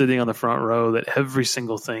people sitting on the front row that every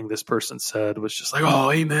single thing this person said was just like,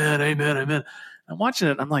 oh, amen, amen, amen. I'm watching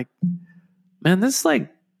it. I'm like, man, this like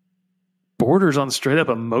borders on straight up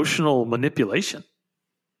emotional manipulation.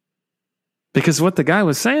 Because what the guy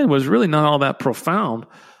was saying was really not all that profound.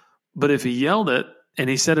 But if he yelled it and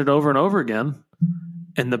he said it over and over again,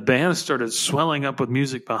 and the band started swelling up with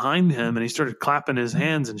music behind him, and he started clapping his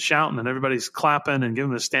hands and shouting, and everybody's clapping and giving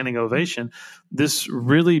him a standing ovation, this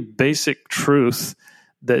really basic truth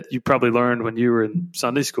that you probably learned when you were in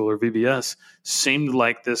Sunday school or VBS seemed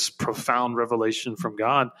like this profound revelation from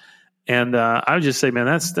God. And I would just say, man,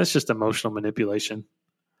 that's just emotional manipulation,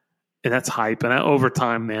 and that's hype. And over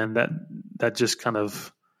time, man, that just kind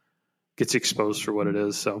of gets exposed for what it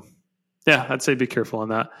is. So, yeah, I'd say be careful on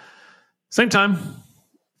that. Same time,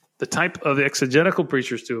 the type of exegetical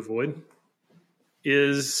preachers to avoid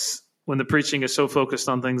is when the preaching is so focused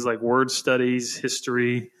on things like word studies,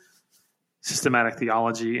 history, systematic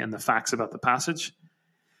theology, and the facts about the passage,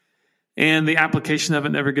 and the application of it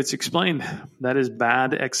never gets explained. That is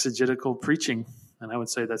bad exegetical preaching, and I would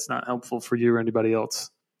say that's not helpful for you or anybody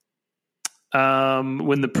else.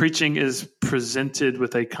 When the preaching is presented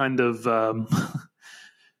with a kind of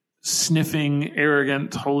sniffing,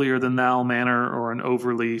 arrogant, holier-than-thou manner, or an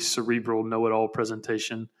overly cerebral, know-it-all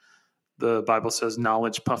presentation, the Bible says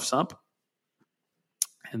knowledge puffs up.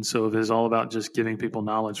 And so if it's all about just giving people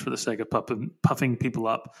knowledge for the sake of puffing people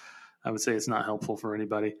up, I would say it's not helpful for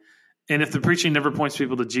anybody. And if the preaching never points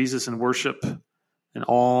people to Jesus and worship and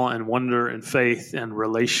awe and wonder and faith and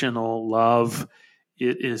relational love,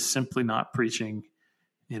 it is simply not preaching.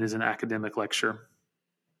 It is an academic lecture.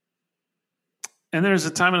 And there's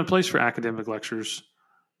a time and a place for academic lectures,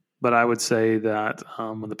 but I would say that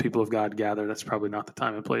when the people of God gather, that's probably not the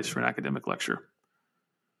time and place for an academic lecture.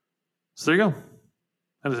 So there you go.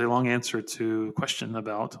 That is a long answer to a question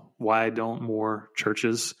about why don't more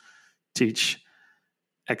churches teach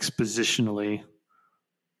expositionally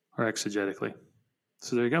or exegetically.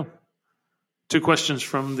 So there you go. 2 questions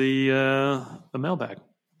from the mailbag.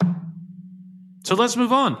 So let's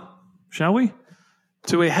move on, shall we?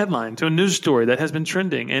 To a headline, to a news story that has been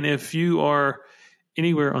trending. And if you are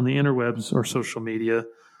anywhere on the interwebs or social media,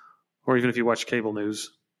 or even if you watch cable news,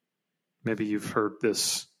 maybe you've heard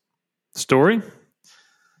this story.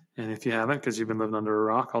 And if you haven't, because you've been living under a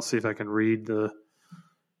rock, I'll see if I can read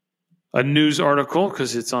a news article,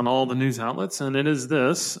 because it's on all the news outlets. And it is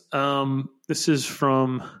this. This is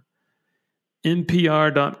from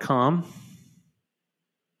NPR.com.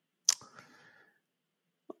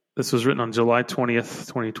 This was written on July 20th,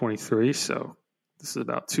 2023, so this is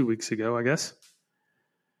about 2 weeks ago, I guess.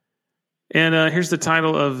 And here's the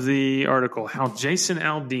title of the article: How Jason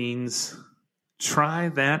Aldean's Try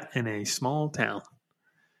That in a Small Town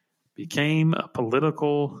Became a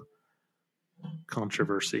Political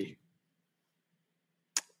Controversy.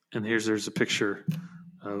 And there's a picture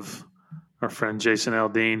of our friend Jason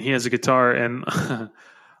Aldean. He has a guitar, and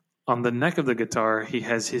on the neck of the guitar, he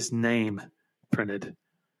has his name printed.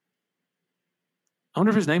 I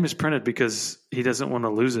wonder if his name is printed because he doesn't want to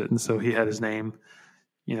lose it, and so he had his name,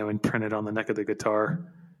 imprinted on the neck of the guitar.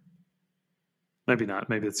 Maybe not.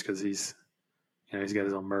 Maybe it's because he's got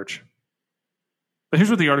his own merch. But here's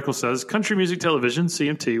what the article says: Country Music Television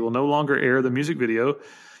 (CMT) will no longer air the music video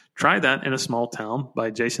 "Try That in a Small Town"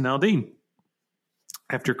 by Jason Aldean,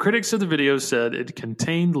 after critics of the video said it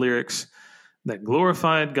contained lyrics that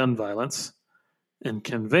glorified gun violence and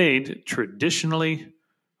conveyed traditionally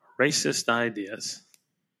racist ideas.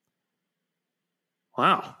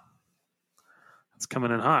 Wow. That's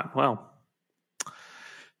coming in hot. Wow.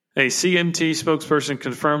 A CMT spokesperson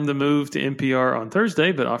confirmed the move to NPR on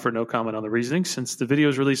Thursday, but offered no comment on the reasoning. Since the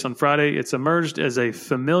video's release on Friday, it's emerged as a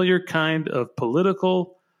familiar kind of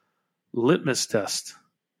political litmus test,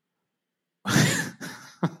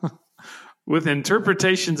 with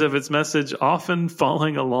interpretations of its message often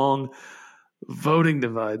falling along voting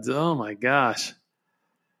divides. Oh my gosh.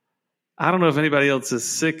 I don't know if anybody else is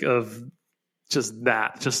sick of just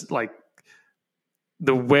that, just like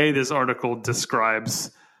the way this article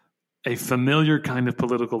describes a familiar kind of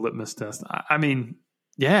political litmus test. I mean,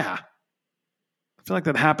 yeah. I feel like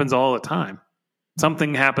that happens all the time.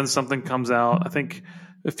 Something happens, something comes out. I think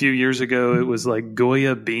a few years ago it was like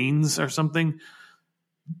Goya beans or something.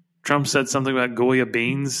 Trump said something about Goya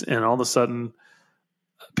beans, and all of a sudden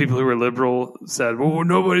people who were liberal said, well,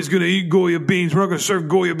 nobody's going to eat Goya beans. We're not going to serve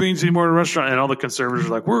Goya beans anymore in a restaurant. And all the conservatives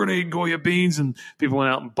were like, we're going to eat Goya beans. And people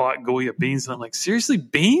went out and bought Goya beans. And I'm like, seriously,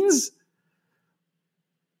 beans?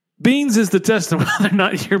 Beans is the test of whether or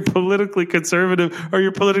not you're politically conservative or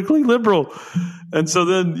you're politically liberal. And so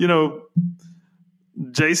then,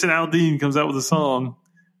 Jason Aldean comes out with a song.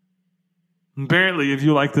 Apparently, if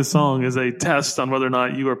you like this song, is a test on whether or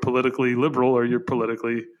not you are politically liberal or you're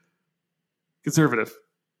politically conservative.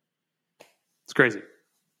 It's crazy.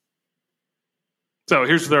 So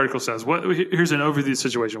here's what the article says. Here's an overview of the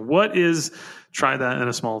situation. What is Try That in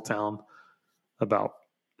a Small Town about?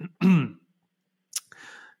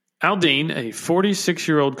 Aldean, a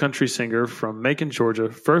 46-year-old country singer from Macon,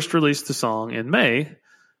 Georgia, first released the song in May,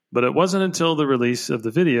 but it wasn't until the release of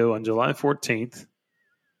the video on July 14th,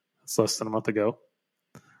 that's less than a month ago,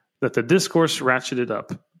 that the discourse ratcheted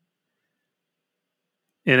up.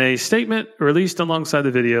 In a statement released alongside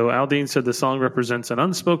the video, Aldean said the song represents an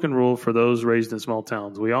unspoken rule for those raised in small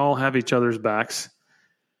towns. We all have each other's backs,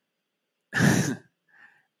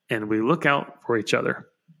 and we look out for each other.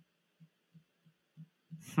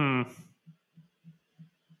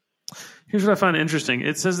 Here's what I find interesting.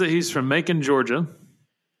 It says that he's from Macon, Georgia,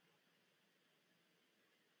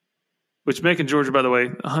 which Macon, Georgia, by the way,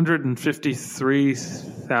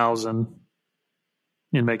 153,000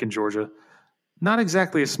 in Macon, Georgia. Not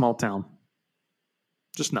exactly a small town.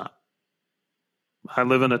 Just not. I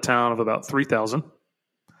live in a town of about 3,000.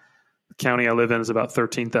 The county I live in is about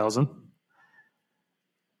 13,000.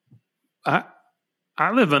 I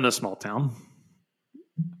live in a small town.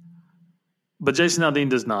 But Jason Aldean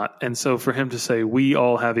does not. And so for him to say, we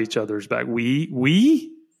all have each other's back.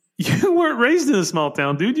 We? You weren't raised in a small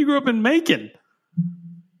town, dude. You grew up in Macon.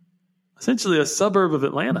 Essentially a suburb of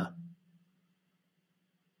Atlanta.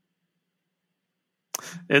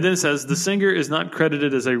 And then it says, the singer is not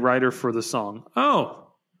credited as a writer for the song. Oh,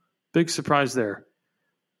 big surprise there.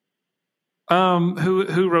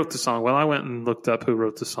 Who wrote the song? Well, I went and looked up who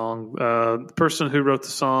wrote the song. The person who wrote the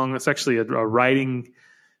song, it's actually a writing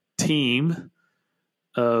team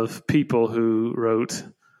of people who wrote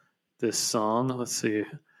this song. Let's see.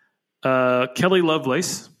 Kelly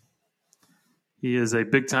Lovelace. He is a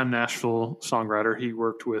big-time Nashville songwriter. He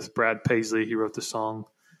worked with Brad Paisley. He wrote the song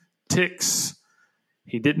Ticks.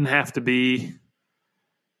 He didn't have to be.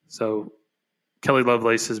 So Kelly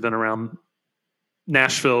Lovelace has been around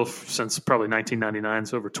Nashville since probably 1999,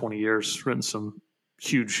 so over 20 years, written some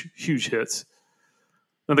huge, huge hits.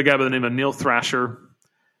 Another guy by the name of Neil Thrasher,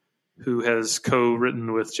 who has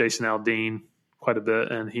co-written with Jason Aldean quite a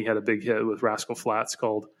bit, and he had a big hit with Rascal Flatts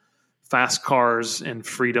called Fast Cars and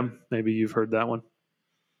Freedom. Maybe you've heard that one.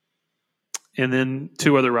 And then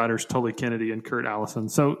two other writers, Tully Kennedy and Kurt Allison.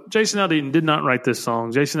 So Jason Aldean did not write this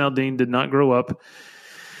song. Jason Aldean did not grow up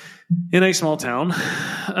in a small town.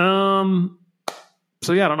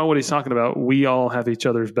 So yeah, I don't know what he's talking about. We all have each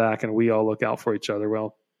other's back and we all look out for each other.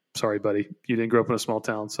 Well, sorry, buddy. You didn't grow up in a small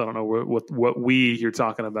town, so I don't know what we you're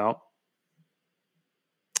talking about.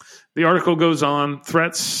 The article goes on,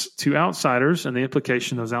 threats to outsiders, and the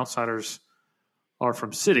implication those outsiders are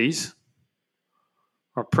from cities,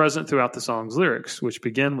 are present throughout the song's lyrics, which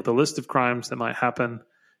begin with a list of crimes that might happen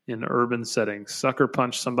in urban settings. Sucker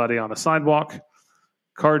punch somebody on a sidewalk,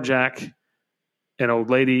 carjack an old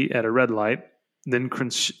lady at a red light, then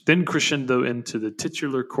crescendo into the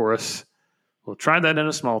titular chorus. We'll try that in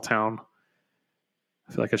a small town.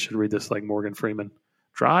 I feel like I should read this like Morgan Freeman.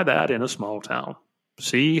 Try that in a small town.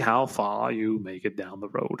 See how far you make it down the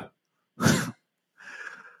road.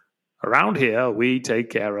 Around here, we take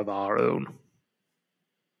care of our own.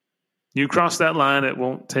 You cross that line, it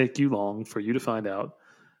won't take you long for you to find out,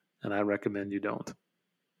 and I recommend you don't.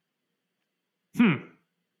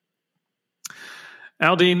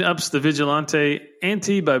 Aldean ups the vigilante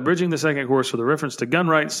ante by bridging the second chorus with a reference to gun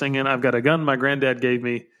rights, singing, "I've got a gun my granddad gave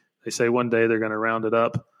me. They say one day they're going to round it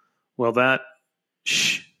up." Well, that,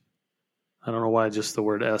 I don't know why just the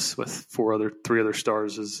word S with three other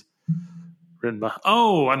stars is written by.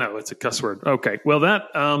 Oh, I know. It's a cuss word. Okay. Well, that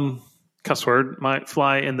cuss word might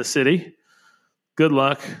fly in the city. Good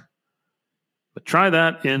luck. But try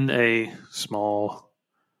that in a small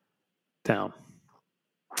town.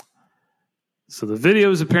 So the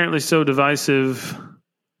video is apparently so divisive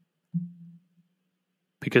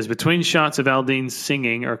because between shots of Aldean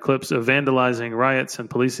singing are clips of vandalizing, riots, and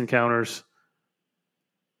police encounters.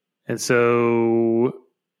 And so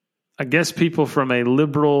I guess people from a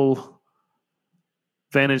liberal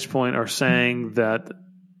vantage point are saying that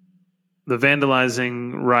the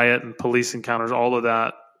vandalizing, riot, and police encounters, all of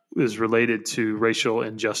that is related to racial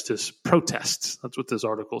injustice protests. That's what this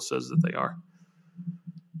article says that they are.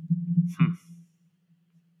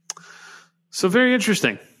 So very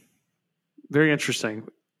interesting. Very interesting.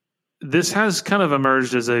 This has kind of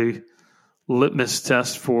emerged as a litmus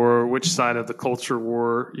test for which side of the culture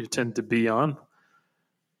war you tend to be on,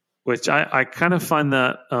 which I kind of find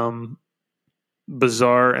that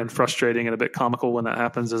bizarre and frustrating and a bit comical when that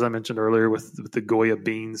happens, as I mentioned earlier with the Goya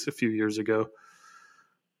beans a few years ago.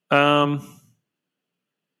 So,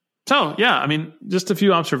 yeah, I mean, just a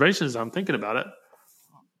few observations. I'm thinking about it.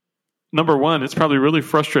 Number one, it's probably really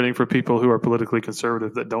frustrating for people who are politically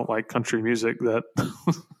conservative that don't like country music that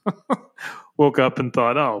woke up and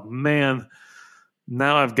thought, oh, man,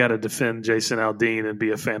 now I've got to defend Jason Aldean and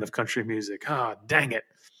be a fan of country music. Ah, dang it.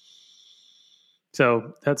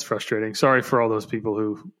 So that's frustrating. Sorry for all those people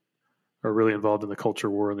who are really involved in the culture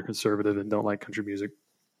war and the conservative and don't like country music.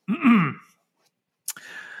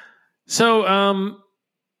 So,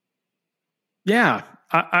 yeah,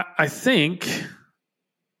 I think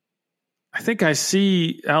I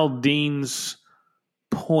see Aldean's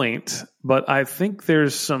point, but I think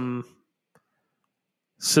there's some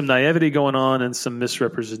naivety going on and some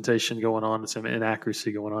misrepresentation going on and some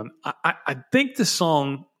inaccuracy going on. I think the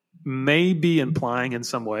song may be implying in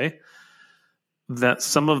some way that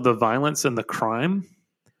some of the violence and the crime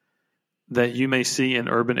that you may see in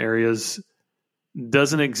urban areas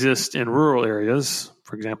doesn't exist in rural areas,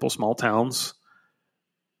 for example, small towns,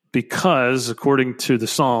 because, according to the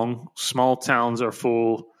song, small towns are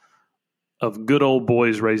full of good old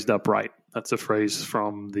boys raised upright. That's a phrase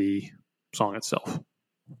from the song itself.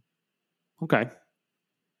 Okay.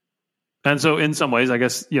 And so in some ways, I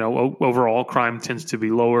guess, overall crime tends to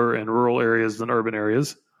be lower in rural areas than urban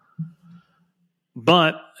areas.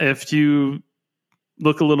 But if you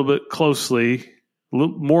look a little bit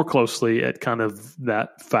more closely at kind of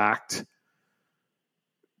that fact,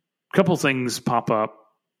 a couple things pop up.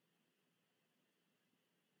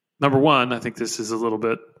 Number one, I think this is a little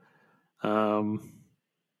bit, a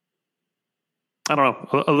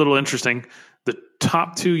little interesting. The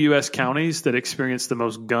top 2 U.S. counties that experienced the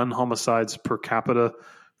most gun homicides per capita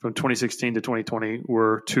from 2016 to 2020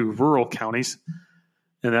 were 2 rural counties,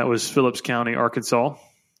 and that was Phillips County, Arkansas,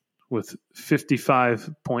 with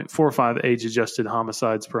 55.45 age-adjusted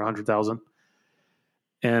homicides per 100,000,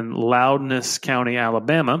 and Loudness County,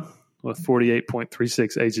 Alabama, with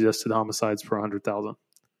 48.36 age-adjusted homicides per 100,000.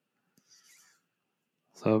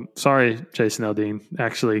 So, sorry, Jason Aldean.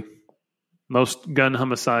 Actually, most gun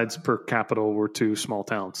homicides per capita were 2 small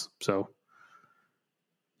towns. So,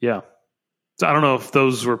 yeah. So, I don't know if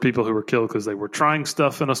those were people who were killed because they were trying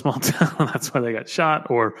stuff in a small town. That's why they got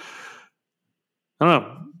shot, or I don't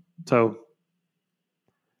know. So,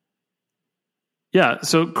 yeah.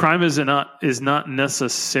 So, crime is not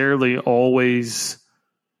necessarily always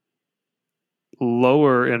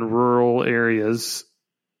lower in rural areas.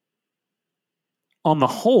 On the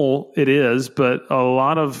whole, it is, but a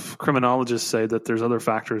lot of criminologists say that there's other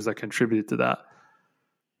factors that contribute to that.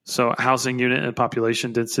 So housing unit and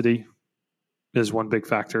population density is one big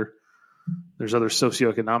factor. There's other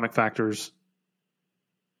socioeconomic factors.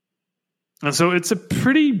 And so it's a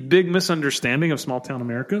pretty big misunderstanding of small-town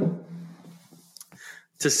America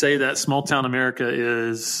to say that small-town America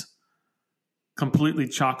is completely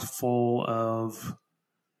chock full of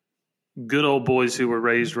good old boys who were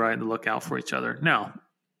raised right and look out for each other. Now,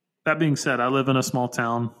 that being said, I live in a small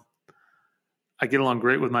town. I get along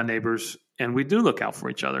great with my neighbors, and we do look out for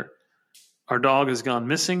each other. Our dog has gone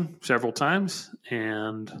missing several times,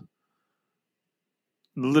 and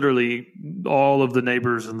literally all of the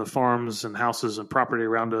neighbors and the farms and houses and property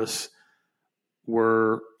around us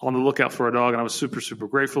were on the lookout for a dog, and I was super, super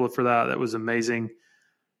grateful for that. That was amazing.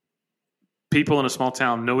 People in a small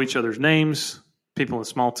town know each other's names. People in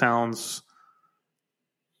small towns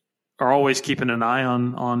are always keeping an eye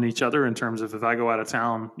on each other in terms of if I go out of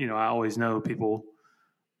town, I always know people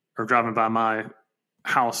are driving by my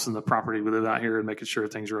house and the property we live out here and making sure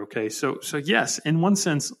things are okay. So yes, in one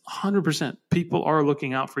sense, 100%, people are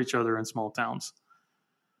looking out for each other in small towns.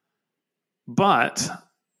 But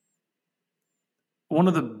one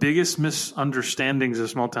of the biggest misunderstandings of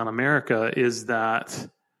small town America is that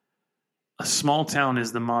a small town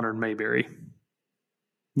is the modern Mayberry.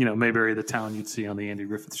 Mayberry, the town you'd see on the Andy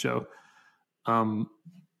Griffith Show. I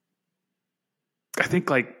think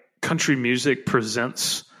like country music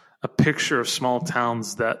presents a picture of small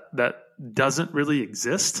towns that doesn't really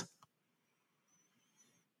exist.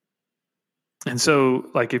 And so,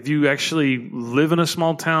 like, if you actually live in a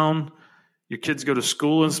small town, your kids go to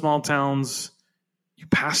school in small towns, you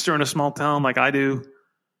pastor in a small town like I do,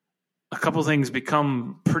 a couple things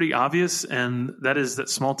become pretty obvious, and that is that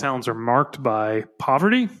small towns are marked by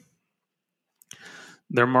poverty.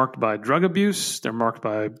 They're marked by drug abuse. They're marked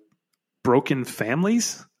by broken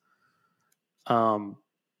families.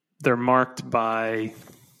 They're marked by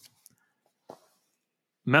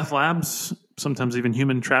meth labs, sometimes even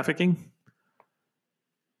human trafficking.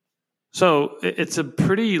 So it's a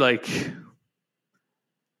pretty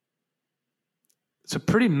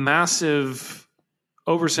massive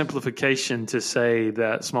oversimplification to say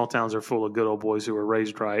that small towns are full of good old boys who were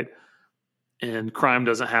raised right, and crime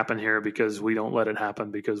doesn't happen here because we don't let it happen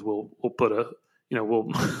because we'll put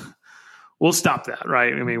we'll stop that,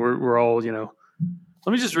 right? I mean, we're all, Let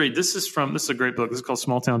me just read. This is a great book. This is called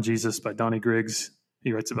Small Town Jesus by Donnie Griggs.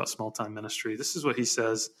 He writes about small town ministry. This is what he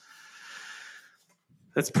says.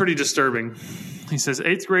 That's pretty disturbing. He says,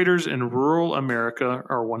 8th graders in rural America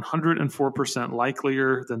are 104%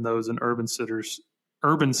 likelier than those in urban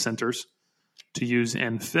centers to use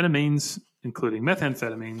amphetamines, including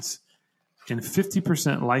methamphetamines, and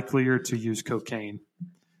 50% likelier to use cocaine.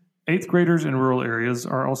 8th graders in rural areas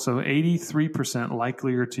are also 83%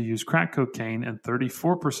 likelier to use crack cocaine and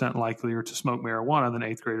 34% likelier to smoke marijuana than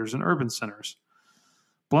 8th graders in urban centers.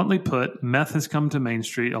 Bluntly put, meth has come to Main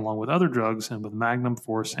Street along with other drugs and with magnum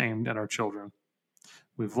force aimed at our children.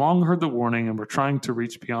 We've long heard the warning, and we're trying to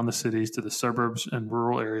reach beyond the cities to the suburbs and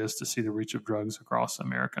rural areas to see the reach of drugs across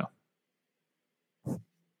America.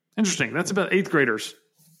 Interesting. That's about 8th graders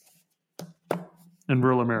in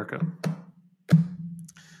rural America.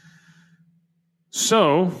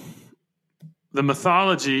 So, the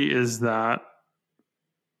mythology is that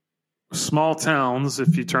small towns,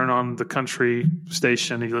 if you turn on the country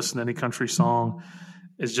station, you listen to any country song,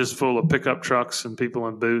 is just full of pickup trucks and people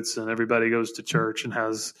in boots, and everybody goes to church and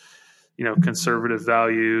has, conservative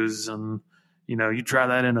values. And, you try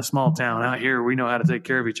that in a small town. Out here, we know how to take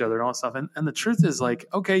care of each other and all that stuff. And the truth is,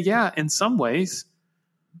 okay, yeah, in some ways.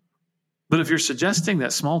 But if you're suggesting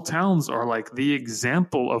that small towns are like the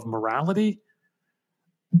example of morality,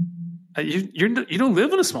 you don't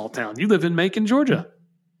live in a small town. You live in Macon, Georgia.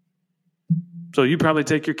 So you probably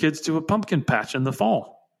take your kids to a pumpkin patch in the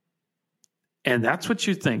fall. And that's what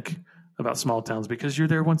you think about small towns because you're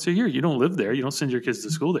there once a year. You don't live there. You don't send your kids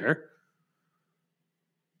to school there.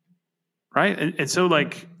 Right? And so,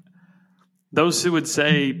 those who would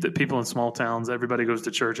say that people in small towns, everybody goes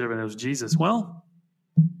to church, everybody knows Jesus. Well,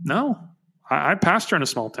 no. I pastor in a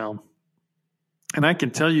small town. And I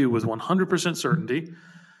can tell you with 100% certainty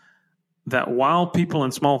that while people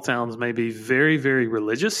in small towns may be very, very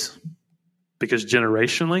religious, because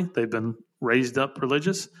generationally they've been raised up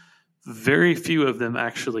religious, very few of them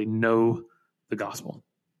actually know the gospel.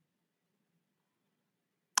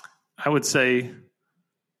 I would say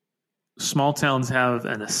small towns have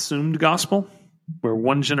an assumed gospel where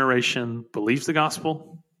one generation believes the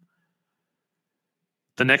gospel,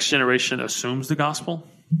 the next generation assumes the gospel,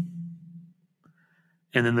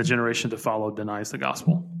 and then the generation to follow denies the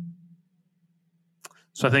gospel.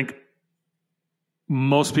 So I think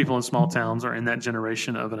most people in small towns are in that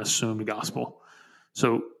generation of an assumed gospel.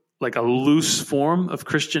 So like a loose form of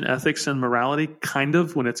Christian ethics and morality, kind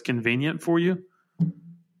of when it's convenient for you.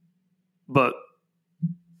 But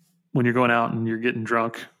when you're going out and you're getting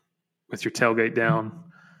drunk with your tailgate down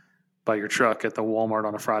by your truck at the Walmart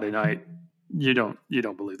on a Friday night, you don't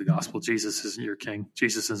believe the gospel. Jesus isn't your king.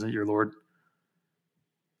 Jesus isn't your Lord.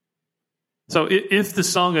 So if the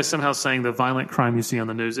song is somehow saying the violent crime you see on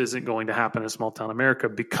the news isn't going to happen in small town America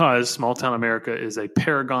because small town America is a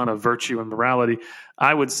paragon of virtue and morality,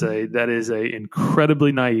 I would say that is an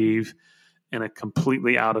incredibly naive and a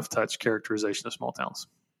completely out of touch characterization of small towns.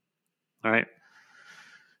 All right.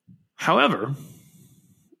 However,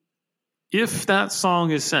 if that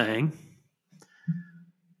song is saying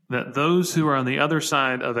that those who are on the other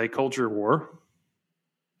side of a culture war,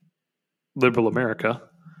 liberal America,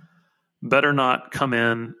 better not come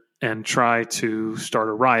in and try to start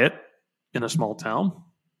a riot in a small town,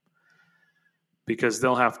 because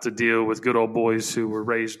they'll have to deal with good old boys who were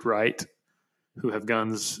raised right, who have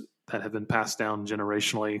guns that have been passed down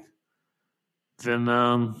generationally. Then,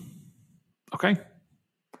 okay.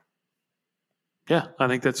 Yeah, I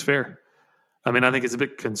think that's fair. I mean, I think it's a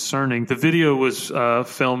bit concerning. The video was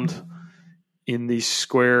filmed in the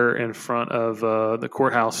square in front of the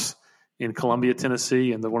courthouse in Columbia,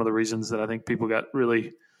 Tennessee. And one of the reasons that I think people got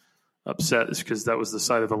really upset is because that was the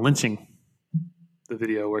site of a lynching. The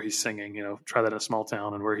video where he's singing, try that in a small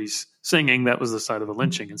town, and where he's singing, that was the site of a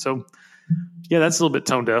lynching. And so, yeah, that's a little bit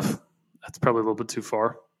tone deaf. That's probably a little bit too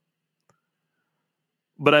far.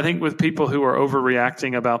 But I think with people who are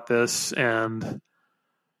overreacting about this and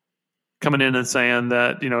coming in and saying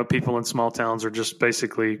that, people in small towns are just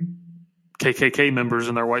basically KKK members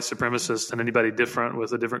and they're white supremacists, and anybody different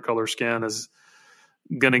with a different color skin is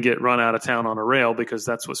going to get run out of town on a rail because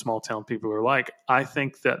that's what small town people are like. I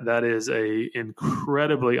think that is a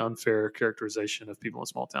incredibly unfair characterization of people in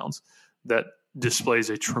small towns that displays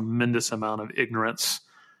a tremendous amount of ignorance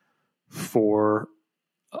for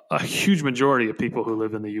a huge majority of people who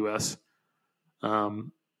live in the U.S.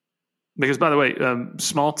 Because, by the way,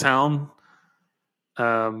 small town,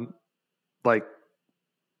 like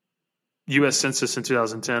U.S. Census in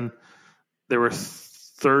 2010, there were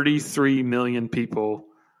 33 million people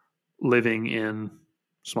living in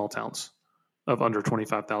small towns of under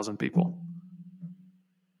 25,000 people.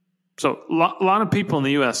 So a lot of people in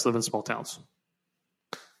the U.S. live in small towns.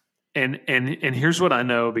 And here's what I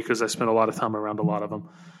know, because I spent a lot of time around a lot of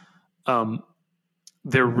them.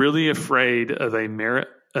 They're really afraid of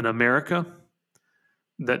an America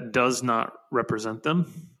that does not represent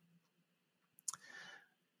them.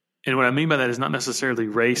 And what I mean by that is not necessarily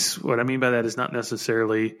race. What I mean by that is not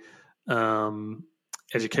necessarily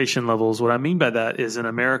education levels. What I mean by that is an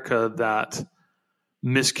America that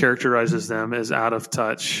mischaracterizes them as out of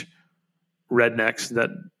touch rednecks that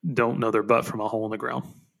don't know their butt from a hole in the ground,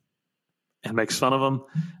 and makes fun of them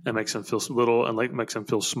and makes them feel little and makes them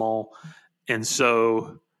feel small. And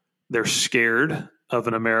so they're scared of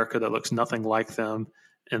an America that looks nothing like them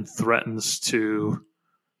and threatens to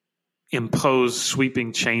impose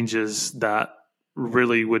sweeping changes that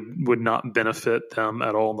really would not benefit them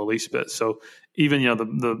at all in the least bit. So even,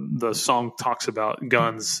 the song talks about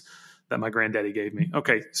guns that my granddaddy gave me.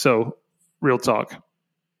 Okay, so real talk.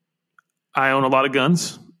 I own a lot of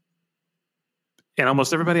guns, and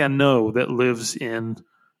almost everybody I know that lives in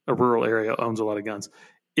a rural area owns a lot of guns.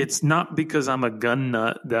 It's not because I'm a gun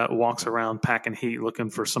nut that walks around packing heat looking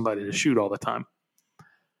for somebody to shoot all the time.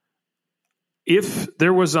 If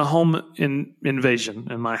there was a home invasion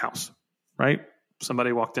in my house, right?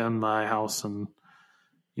 Somebody walked in my house and,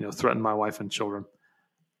 threatened my wife and children.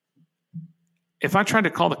 If I tried to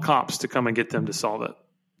call the cops to come and get them to solve it,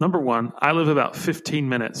 number one, I live about 15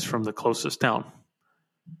 minutes from the closest town.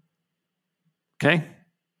 Okay?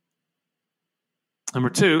 Number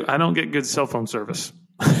two, I don't get good cell phone service.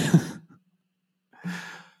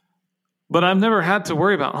 But I've never had to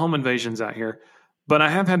worry about home invasions out here. But I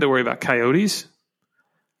have had to worry about coyotes.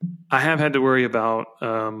 I have had to worry about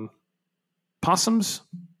possums.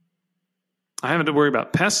 I haven't had to worry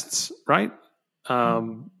about pests, right? A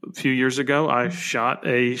few years ago, I shot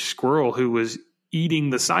a squirrel who was eating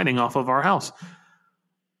the siding off of our house.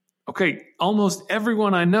 Okay, almost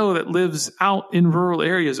everyone I know that lives out in rural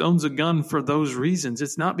areas owns a gun for those reasons.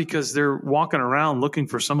 It's not because they're walking around looking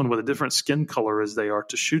for someone with a different skin color as they are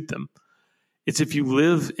to shoot them. It's if you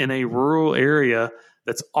live in a rural area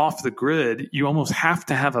that's off the grid, you almost have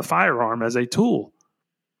to have a firearm as a tool.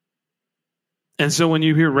 And so when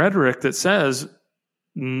you hear rhetoric that says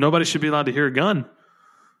nobody should be allowed to hear a gun,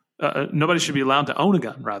 nobody should be allowed to own a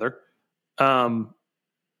gun, rather,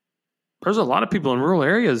 there's a lot of people in rural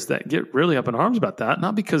areas that get really up in arms about that,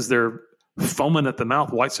 not because they're foaming at the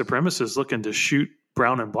mouth white supremacists looking to shoot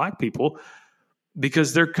brown and black people,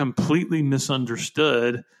 because they're completely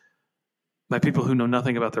misunderstood by people who know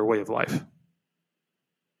nothing about their way of life.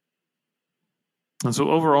 And so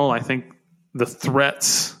overall, I think the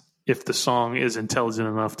threats, if the song is intelligent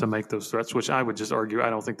enough to make those threats, which I would just argue, I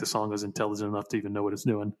don't think the song is intelligent enough to even know what it's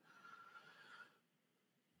doing.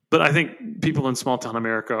 But I think people in small town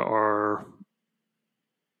America are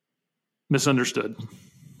misunderstood.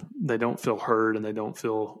 They don't feel heard and they don't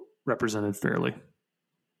feel represented fairly.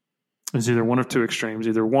 It's either one of two extremes.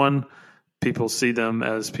 Either one, people see them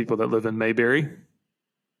as people that live in Mayberry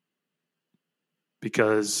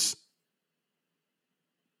because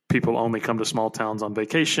people only come to small towns on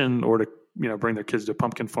vacation or to bring their kids to a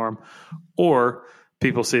pumpkin farm, or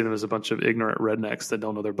people see them as a bunch of ignorant rednecks that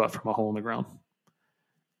don't know their butt from a hole in the ground.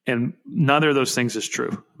 And neither of those things is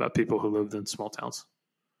true about people who lived in small towns.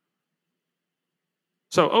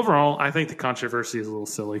 So overall, I think the controversy is a little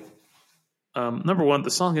silly. Number one,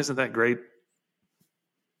 the song isn't that great.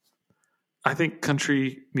 I think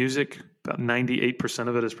country music, about 98%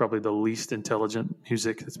 of it is probably the least intelligent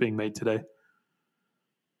music that's being made today.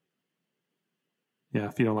 Yeah,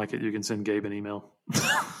 if you don't like it, you can send Gabe an email.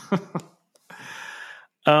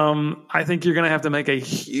 I think you're going to have to make a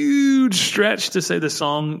huge stretch to say the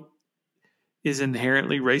song is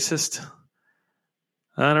inherently racist.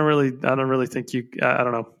 I don't really think you. I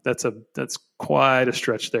don't know. That's quite a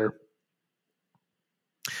stretch there.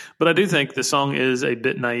 But I do think the song is a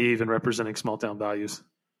bit naive in representing small town values.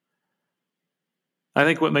 I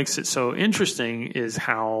think what makes it so interesting is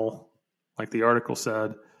how, like the article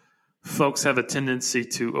said, folks have a tendency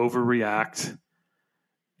to overreact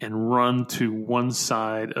and run to one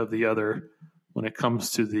side of the other when it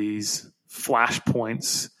comes to these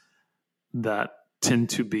flashpoints that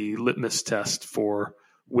tend to be litmus tests for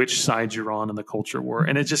which side you're on in the culture war.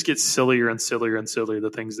 And it just gets sillier and sillier and sillier,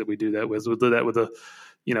 the things that we do that with. We'll do that with a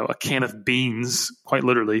can of beans, quite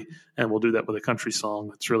literally, and we'll do that with a country song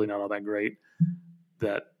that's really not all that great.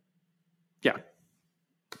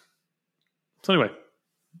 So anyway,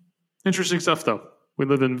 interesting stuff, though. We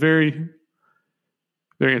live in very,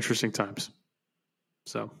 very interesting times.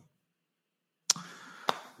 So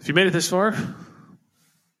if you made it this far,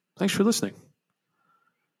 thanks for listening.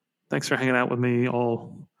 Thanks for hanging out with me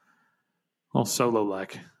all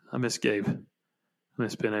solo-like. I miss Gabe. I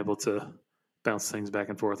miss being able to bounce things back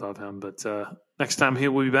and forth off him. But next time he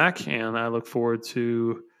will be back, and I look forward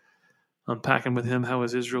to unpacking with him how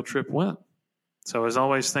his Israel trip went. So as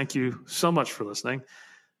always, thank you so much for listening.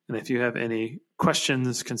 And if you have any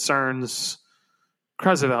questions, concerns,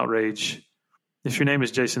 cries of outrage, if your name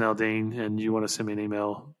is Jason Aldean and you want to send me an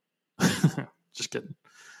email, just kidding.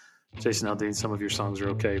 Jason Aldean, some of your songs are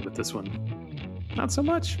okay, but this one, not so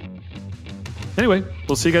much. Anyway,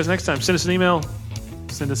 we'll see you guys next time. Send us an email,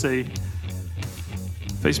 send us a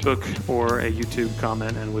Facebook or a YouTube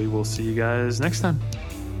comment, and we will see you guys next time.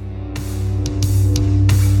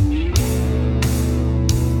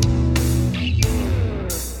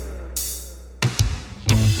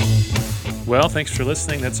 Well, thanks for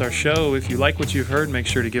listening. That's our show. If you like what you've heard, make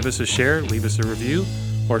sure to give us a share, leave us a review,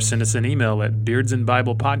 or send us an email at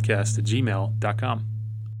beardsandbiblepodcast@gmail.com.